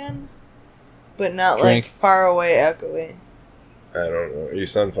myself again. But not, Drink. like, far away echoey. I don't know. You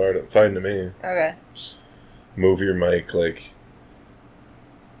sound fine to me. Okay. Move your mic, like.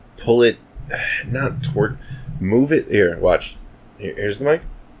 Pull it. Not toward. Move it. Here, watch. Here's the mic.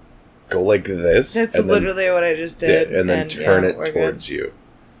 Go like this. That's and literally what I just did. Yeah, and then turn it we're towards you.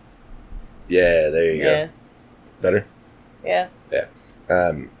 Yeah, there you go. Better? Yeah. Yeah.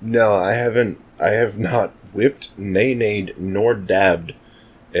 No, I haven't. I have not whipped, nay-nayed, nor dabbed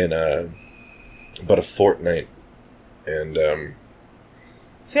in about a fortnight. And I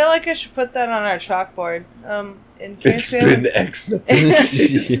feel like I should put that on our chalkboard. In case it's been X number of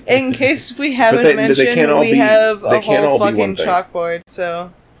days. In case we haven't they mentioned, can't all we be- have they a can't whole all be one fucking thing. chalkboard.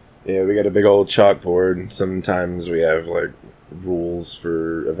 So Yeah, we got a big old chalkboard. Sometimes we have like rules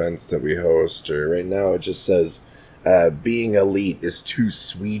for events that we host, or right now it just says being elite is too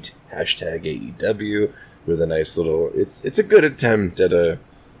sweet. #AEW with a nice little. It's a good attempt at a.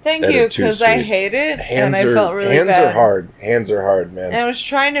 thank at a you, too because I sweet. hate it, Hands and I are- felt really hands bad. are hard. Hands are hard, man. And I was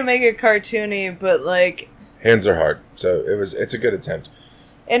trying to make it cartoony, but like. Hands are hard. So it's a good attempt.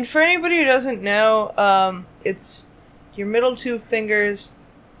 And for anybody who doesn't know, it's your middle 2 fingers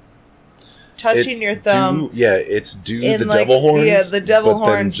touching your thumb. It's do the in, like, devil horns. Yeah, the devil but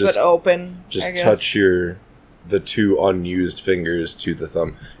then horns, just, but open. Just I guess. touch the two unused fingers to the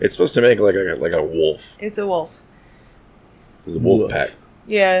thumb. It's supposed to make like a wolf. It's a wolf. It's a wolf pack.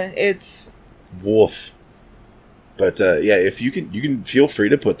 Yeah, it's wolf. But if you can feel free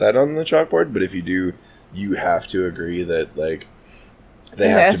to put that on the chalkboard. But if you do, you have to agree that like they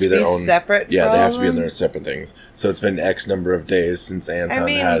have to be their own separate. Yeah, for they all have to be in of them? their separate things. So it's been X number of days since Anton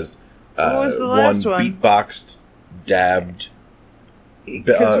mean, has what was the last one? beatboxed, dabbed.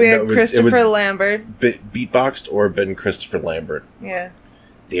 Because we had Christopher Lambert. Beatboxed or been Christopher Lambert. Yeah.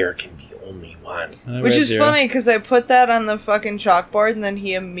 There can be only one. Which is funny because I put that on the fucking chalkboard and then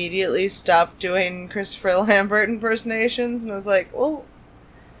he immediately stopped doing Christopher Lambert impersonations and I was like, well,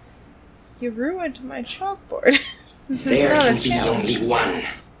 you ruined my chalkboard. This is not a challenge. Only one.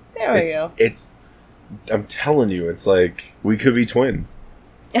 There we go. I'm telling you, it's like we could be twins.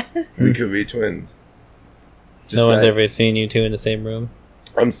 We could be twins. No one's ever seen you two in the same room.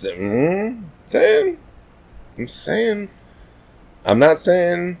 I'm saying. I'm not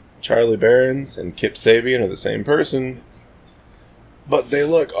saying Charlie Barons and Kip Sabian are the same person, but they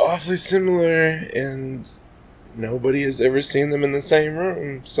look awfully similar, and nobody has ever seen them in the same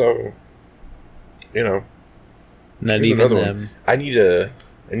room. So, you know, not here's even another them. one. I need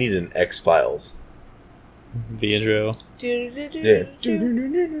an X-Files. The intro. Yeah.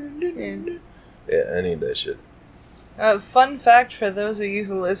 Yeah, I need that shit. Fun fact for those of you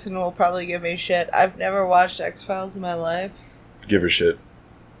who listen will probably give me shit. I've never watched X-Files in my life. Give her shit.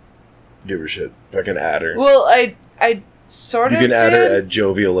 If I can add her. Well, I sort you of can add her did. at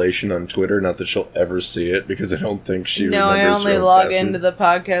Jovialation on Twitter. Not that she'll ever see it, because I don't think she No, I remembers only her own log password. into the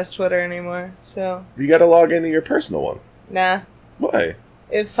podcast Twitter anymore, so... You gotta log into your personal one. Nah. Why?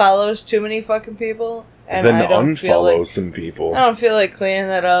 It follows too many fucking people, and Then I don't feel unfollow like... some people. I don't feel like cleaning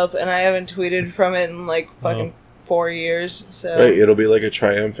that up, and I haven't tweeted from it in, like, fucking 4 years, so... Right, it'll be like a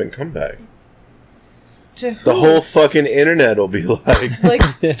triumphant comeback. To The who? whole fucking internet will be like... Like...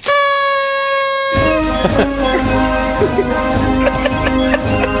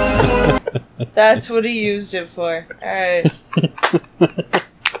 That's what he used it for. Alright.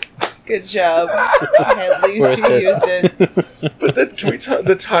 Good job. At least you used it. But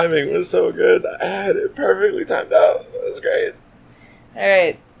the timing was so good. I had it perfectly timed out. It was great.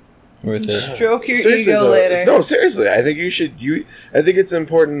 Alright. Worth it. Stroke your Seriously, ego though, later. No, seriously. I think I think it's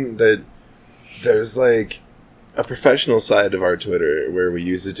important that there's like a professional side of our Twitter where we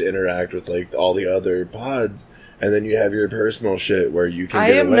use it to interact with like all the other pods, and then you have your personal shit where you can I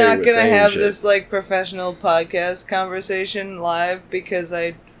get am away not with gonna saying have shit. this like professional podcast conversation live because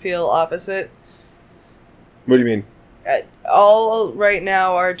I feel opposite. What do you mean? All right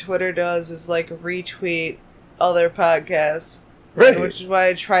now our Twitter does is like retweet other podcasts. Right. Which is why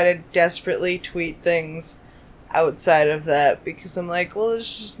I try to desperately tweet things outside of that because I'm like, well,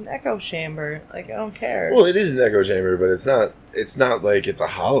 it's just an echo chamber. Like, I don't care. Well, it is an echo chamber, but it's not like it's a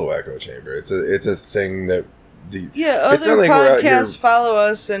hollow echo chamber. It's a thing that yeah, it's other not like we're out here- podcasts follow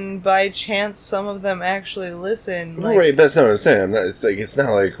us, and by chance, some of them actually listen. Like, Right, that's not what I'm saying. It's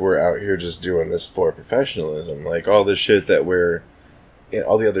not like we're out here just doing this for professionalism. Like all the shit that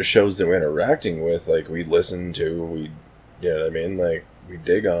all the other shows that we're interacting with, like we listen to, you know what I mean? Like we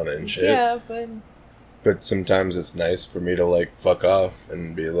dig on it and shit. Yeah, But sometimes it's nice for me to like fuck off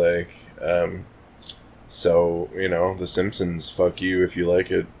and be like, so you know, The Simpsons. Fuck you if you like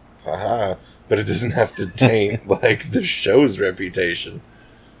it, haha. But it doesn't have to taint like the show's reputation,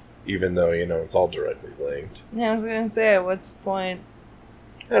 even though you know it's all directly linked. Yeah, I was gonna say, what's the point?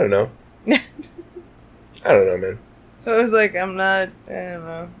 I don't know. I don't know, man. So it was like, I don't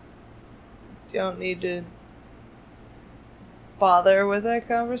know. Don't need to bother with that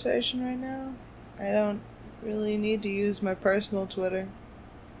conversation right now. I don't really need to use my personal Twitter.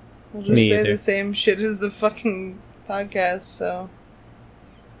 We'll just Me say either. the same shit as the fucking podcast, so.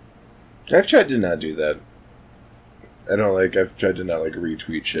 I've tried to not do that. I've tried to not like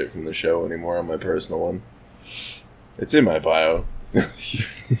retweet shit from the show anymore on my personal one. It's in my bio.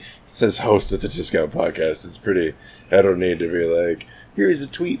 It says host of the Discount Podcast. It's pretty. I don't need to be like, here's a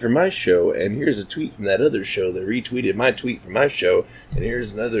tweet from my show, and here's a tweet from that other show that retweeted my tweet from my show, and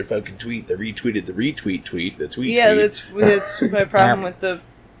here's another fucking tweet that retweeted the retweet tweet, the tweet. Yeah, tweet. that's my problem with the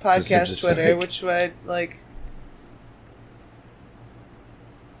podcast Just Twitter, like- which I like.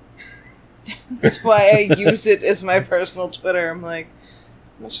 That's why I use it as my personal Twitter. I'm like,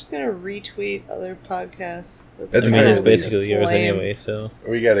 I'm just gonna retweet other podcasts. At the I mean, very it's least, basically yours lame. anyway, so.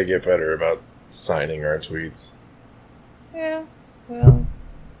 We gotta get better about signing our tweets. Yeah, well,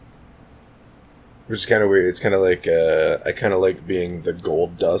 Which is kind of weird. It's kind of like I kind of like being the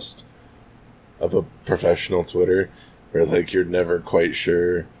gold dust of a professional Twitter, where like you're never quite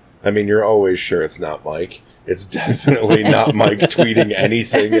sure. I mean, you're always sure it's not Mike. It's definitely not Mike tweeting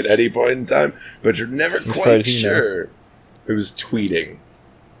anything at any point in time, but you're never quite sure who's tweeting.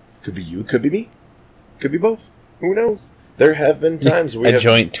 Could be you, could be me, could be both. Who knows? There have been times we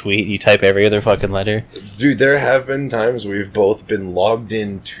joint tweet. You type every other fucking letter. Dude, there have been times we've both been logged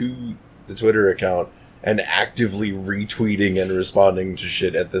into the Twitter account and actively retweeting and responding to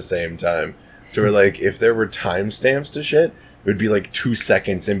shit at the same time. To where, like, if there were timestamps to shit, it would be like 2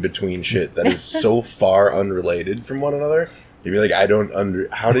 seconds in between shit that is so far unrelated from one another. You'd be like,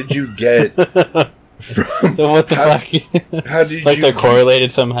 how did you get from... So what the fuck? How did like you... they're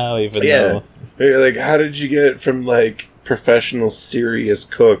correlated somehow, even though... Like, how did you get from, like, professional serious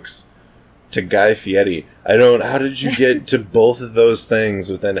cooks to Guy Fieri? How did you get to both of those things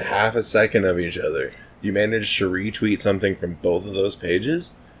within half a second of each other? You managed to retweet something from both of those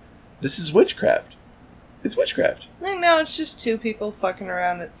pages? This is witchcraft. It's witchcraft. No, it's just two people fucking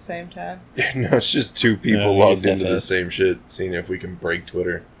around at the same time. No, it's just two people logged into the same shit, seeing if we can break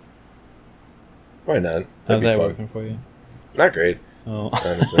Twitter. Why not? How's that working for you? Not great. Oh.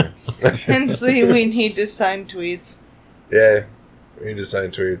 Honestly. Hensley, we need to sign tweets. Yeah, we need to sign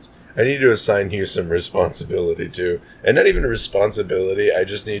tweets. I need to assign you some responsibility, too. And not even a responsibility, I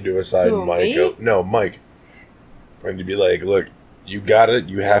just need to assign Who, Mike... me? No, Mike. I need to be like, look, you got it.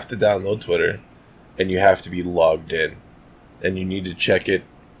 You have to download Twitter. And you have to be logged in. And you need to check it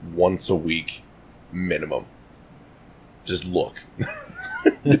once a week, minimum. Just look.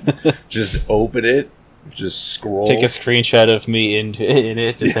 Just open it. Just scroll. Take a screenshot of me in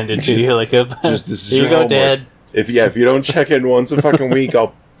it to send it to you like a... Just this is Here you your go, homework. Dad. If you don't check in once a fucking week,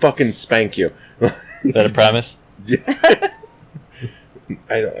 I'll fucking spank you. Is that a promise?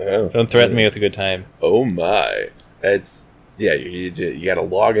 I don't know. Don't threaten me with a good time. Oh my. You gotta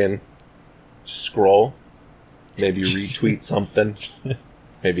log in, scroll, maybe retweet something,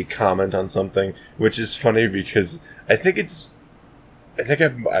 maybe comment on something, which is funny because I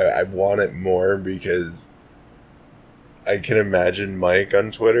want it more because I can imagine Mike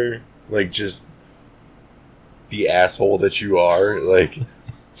on Twitter, like, just the asshole that you are, like,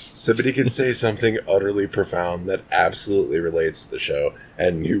 somebody could say something utterly profound that absolutely relates to the show,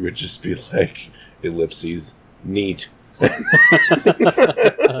 and you would just be like, ellipses, neat.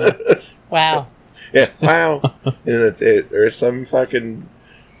 Wow. Yeah, wow. And that's it. Or some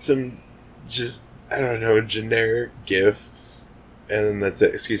just, I don't know, generic GIF. And then that's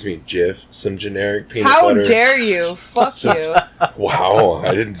it. Excuse me, GIF. Some generic peanut butter. How dare you? Fuck you. Wow,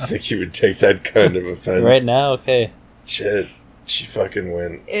 I didn't think you would take that kind of offense. Right now, okay. Shit. She fucking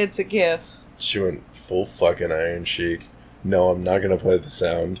went. It's a GIF. She went full fucking Iron Sheik. No, I'm not gonna play the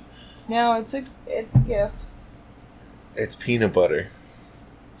sound. No, it's a GIF. It's peanut butter.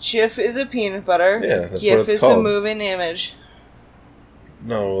 GIF is a peanut butter. Yeah, that's GIF what it's is called. a moving image.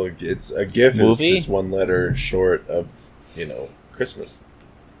 No, it's a GIF Movie? is just one letter short of, Christmas.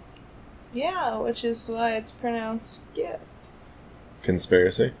 Yeah, which is why it's pronounced GIF.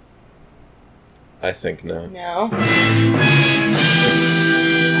 Conspiracy? I think no. No.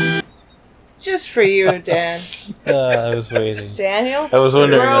 Just for you, Dan. I was waiting. Daniel? I was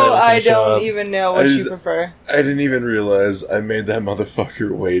wondering. Bro, I show don't up. even know what you prefer. I didn't even realize I made that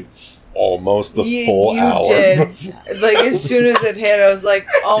motherfucker wait almost the full you hour. did. before- Like, as soon as it hit, I was like,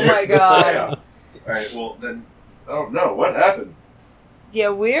 oh my god. Alright, well then... Oh no, what happened?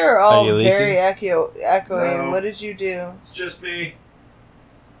 Yeah, we are all you very leaking? echoing. No. What did you do? It's just me.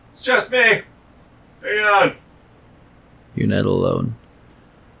 It's just me. Hang on. You're not alone.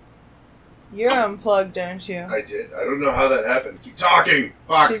 You're unplugged, aren't you? I did. I don't know how that happened. Keep talking.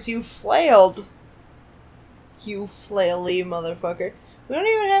 Fuck. Because you flailed. You flaily motherfucker. We don't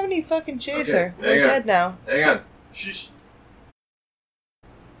even have any fucking chaser. Okay, We're hang on. dead now. Hang on. Shh.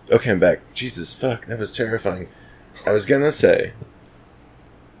 Okay, I'm back. Jesus, fuck. That was terrifying. I was gonna say,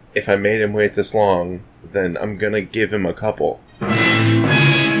 if I made him wait this long, then I'm gonna give him a couple.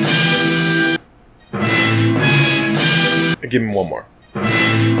 I give him one more.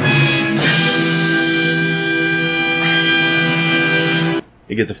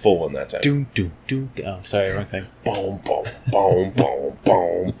 You get the full one that time. Doom, doom, doom. Oh, sorry, wrong thing. Boom, boom, boom, boom,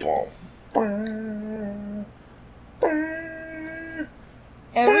 boom, boom.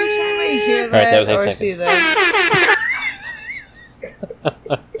 Every time I hear Alright, that that, was 8 or seconds. see that,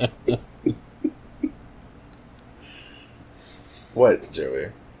 What, Joey?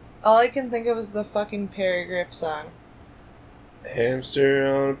 all I can think of is the fucking Perry Grip song. Hamster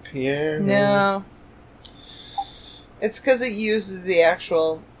on a piano? No. It's because it uses the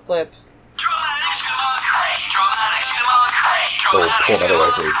actual clip. Oh, pull that away,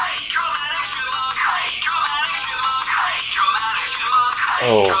 please.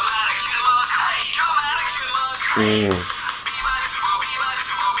 Oh. Mm.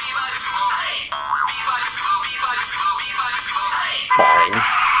 Fine.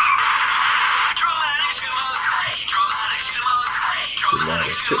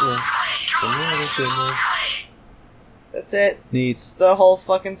 That's it. Neat. It's the whole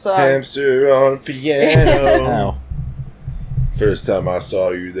fucking song. Hamster on a piano. Ow. First time I saw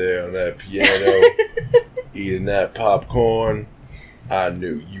you there on that piano, eating that popcorn, I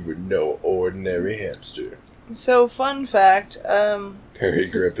knew you were no ordinary hamster. So, fun fact, Perry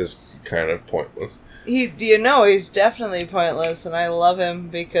Grip is kind of pointless. he's definitely pointless, and I love him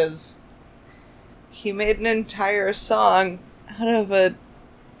because he made an entire song out of a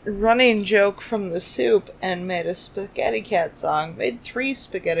running joke from The Soup and made a Spaghetti Cat song. Made 3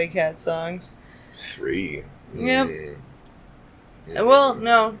 Spaghetti Cat songs. 3? Yep. Well,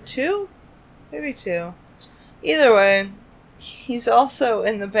 no, 2? Maybe 2. Either way, he's also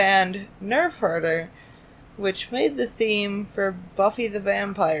in the band Nerf Herder, which made the theme for Buffy the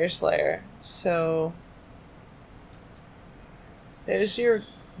Vampire Slayer. So, there's your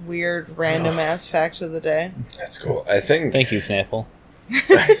weird random ass fact of the day. That's cool. I think... Thank you, Snapple.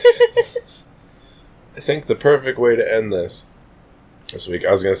 I think the perfect way to end this week,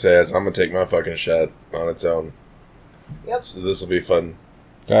 I was going to say, is I'm going to take my fucking shot on its own. Yep. So this will be fun.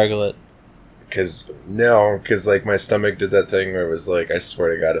 Gargle it. Because like my stomach did that thing where it was like, I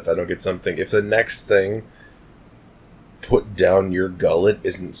swear to God, if I don't get something, if the next thing put down your gullet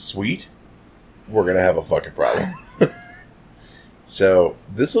isn't sweet, we're going to have a fucking problem. So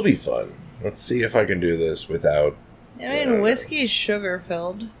this will be fun. Let's see if I can do this without... I mean, whiskey's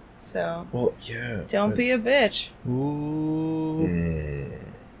sugar-filled, so... Well, yeah. Don't be a bitch. Ooh.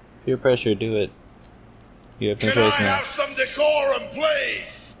 Peer pressure, do it. You have no choice now. Have some decorum,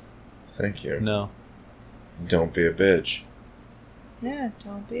 please? Thank you. No. Don't be a bitch. Yeah,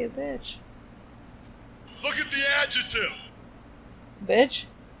 don't be a bitch. Look at the adjective. Bitch?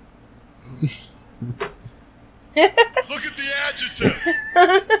 Look at the adjective.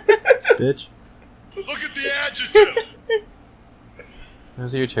 Bitch. Look at the adjective.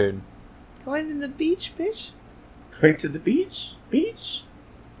 Now's your turn. Going to the beach, bitch? Going to the beach? Beach?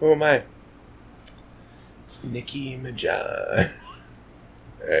 Who am I? Nicki Minaj.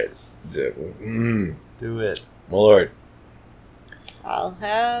 Alright. Do it. My lord. I'll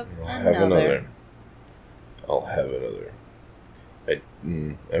have I'll another. have another.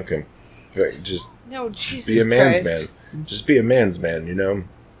 Okay. Right, just No, Jesus be a man's Christ. man. Just be a man's man, you know?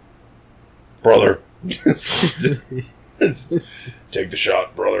 Brother. Just take the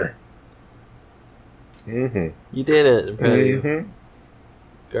shot, brother. Mm-hmm. You did it. I'm proud of you. Mm-hmm.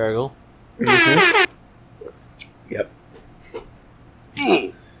 Gargle. Mm-hmm. Yep.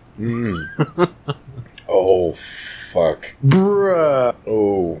 Oh, fuck. Bruh.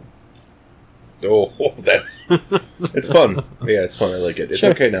 Oh, that's... It's fun. Yeah, it's fun. I like it. It's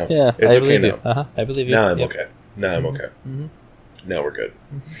Sure. okay now. Yeah, it's I okay believe now. you. Uh-huh. I believe you. Now I'm Yep. okay. Now I'm okay. Mm-hmm. Now we're good.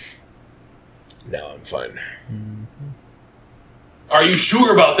 Now I'm fine. Are you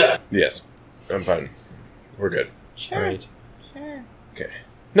sure about that? Yes, I'm fine. We're good. Sure. Right. Sure. Okay.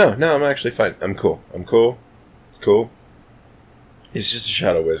 No, I'm actually fine. I'm cool. It's cool. It's just a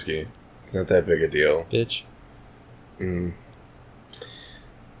shot of whiskey. It's not that big a deal. Bitch.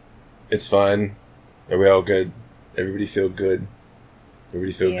 It's fine. Are we all good? Everybody feel good?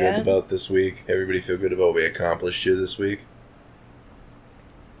 Everybody feel Yeah. good about this week? Everybody feel good about what we accomplished here this week?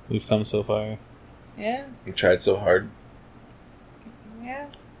 We've come so far. Yeah. We tried so hard, Yeah.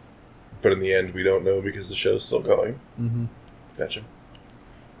 but in the end, we don't know because the show's still going. Mm-hmm. Gotcha.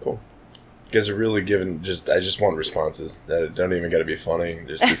 Cool. You guys are really giving I just want responses that don't even got to be funny.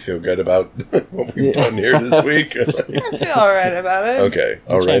 Just we feel good about what we've done here this week. I feel alright about it. Okay.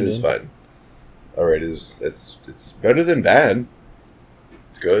 Alright is fine. Alright is, it's better than bad.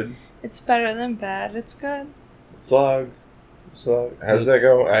 It's good. It's better than bad. It's good. Slog. How does that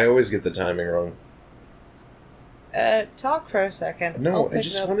go? I always get the timing wrong. Talk for a second. No, I'll I pick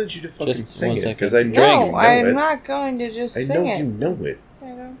just it up. wanted you to fucking Just sing one it second. because I know you No, know I'm it. not going to just I sing know it. you know it. I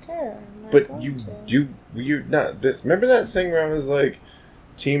don't care. I'm not But going to. you're not this. Remember that thing where I was like,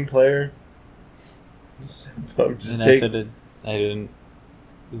 team player. Just And take. I didn't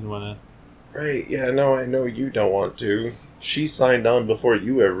want Right? Yeah. No, I know you don't want to. She signed on before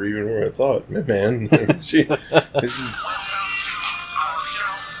you ever even would have thought, man. This is.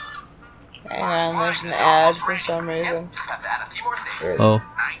 Hang on, there's an ad for some reason. Oh.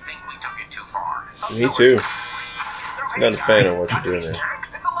 Me too. Not a fan of what you're doing there.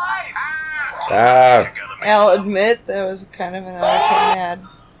 Ah. I'll admit that was kind of an entertaining ad.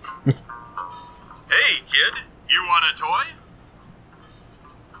 Hey, kid, you want a toy?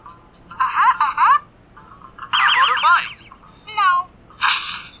 How about a bike? No.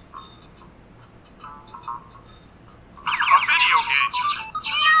 A video game?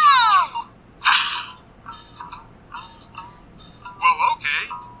 No! Well, okay.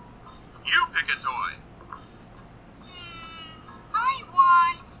 You pick a toy. I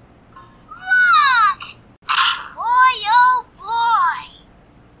want... Log! Boy, oh boy!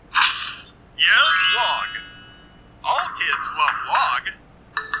 Yes, Log. All kids love Log.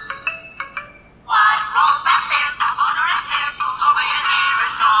 What rolls downstairs, motor repairs, rolls over your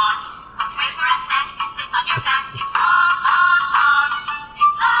neighbor's dog. Looks great for a snack, fits on your back. It's Log, Log, Log.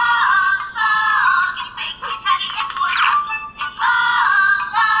 It's Log, Log. It's big, it's heavy, it's wood. It's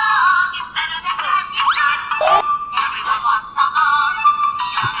Log, Log. It's better than dirt, it's good. Everyone wants a log.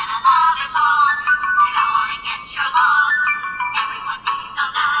 You're gonna love it, Log. Go and get your log. Everyone needs a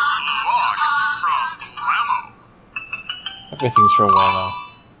log. Log from Whammo. Everything's from Whammo.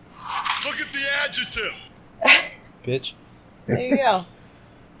 Look at the adjective. Bitch. There you go.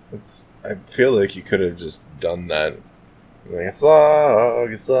 I feel like you could have just done that. Like, it's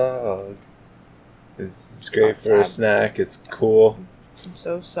Log, it's Log. It's great for a snack, it's cool. I'm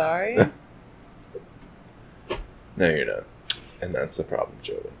so sorry. No, you're not. And that's the problem,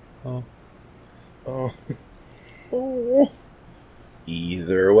 Joey. Oh. Oh. Oh.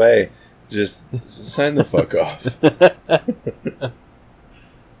 Either way, just sign the fuck off.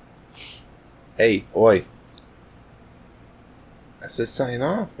 Hey, oi. I said sign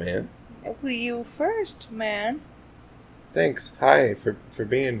off, man. Well, you first, man. Thanks. Hi for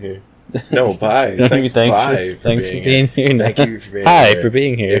being here. No, bye. Thanks, Thanks bye for being here. Thank you for being Hi here. for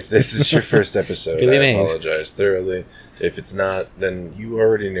being here. If this is your first episode, Billy I Mays. apologize thoroughly. If it's not, then you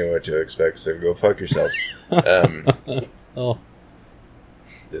already knew what to expect, so go fuck yourself. Oh.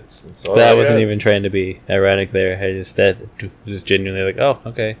 It's all That I wasn't got. even trying to be ironic there. I just genuinely like, oh,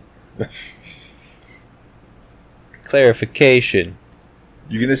 okay. Clarification.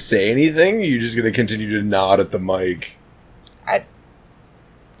 You gonna say anything? Or you just gonna continue to nod at the mic?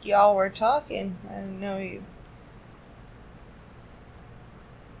 Y'all were talking. I didn't know you.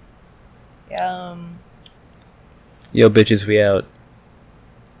 Yo, bitches, we out.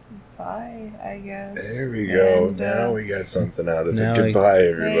 Bye, I guess. There we go. And, now we got something out of now it. Goodbye,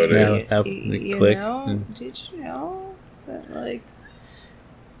 everybody. Hey, Now, you click. know, did you know that, like,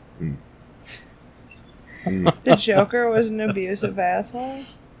 the Joker was an abusive asshole?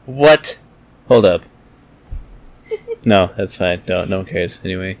 What? Hold up. No, that's fine. No one cares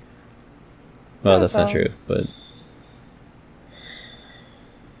anyway. Well, that's not true, but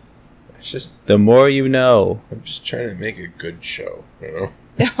It's just the more you know. I'm just trying to make a good show, you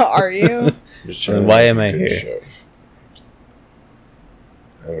know. Are you? I'm just trying Then to why make am a I good here? show.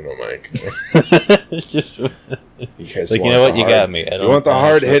 I don't know, Mike. Just You guys like, you want know the what? You hard- got me. I You don't want the know.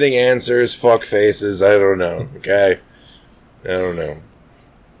 hard hitting answers? Fuck faces. I don't know. Okay. I don't know.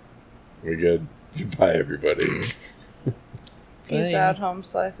 We good. Goodbye, everybody. Peace out, home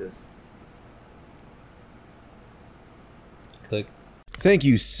slices. Click. Thank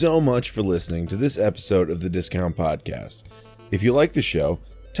you so much for listening to this episode of the Discount Podcast. If you like the show,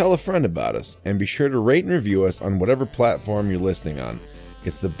 tell a friend about us, and be sure to rate and review us on whatever platform you're listening on.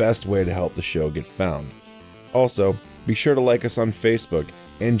 It's the best way to help the show get found. Also, be sure to like us on Facebook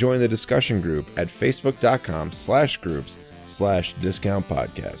and join the discussion group at facebook.com/groups/Discount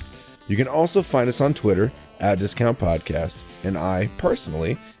Podcast. You can also find us on Twitter at Discount Podcast, and I,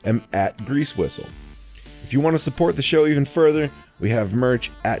 personally, am at Grease Whistle. If you want to support the show even further, we have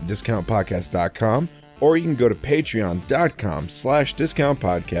merch at discountpodcast.com, or you can go to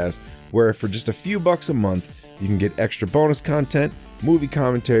patreon.com/discountpodcast, where for just a few bucks a month, you can get extra bonus content, movie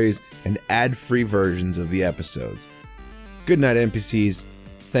commentaries, and ad-free versions of the episodes. Good night, NPCs.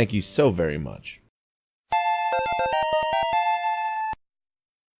 Thank you so very much.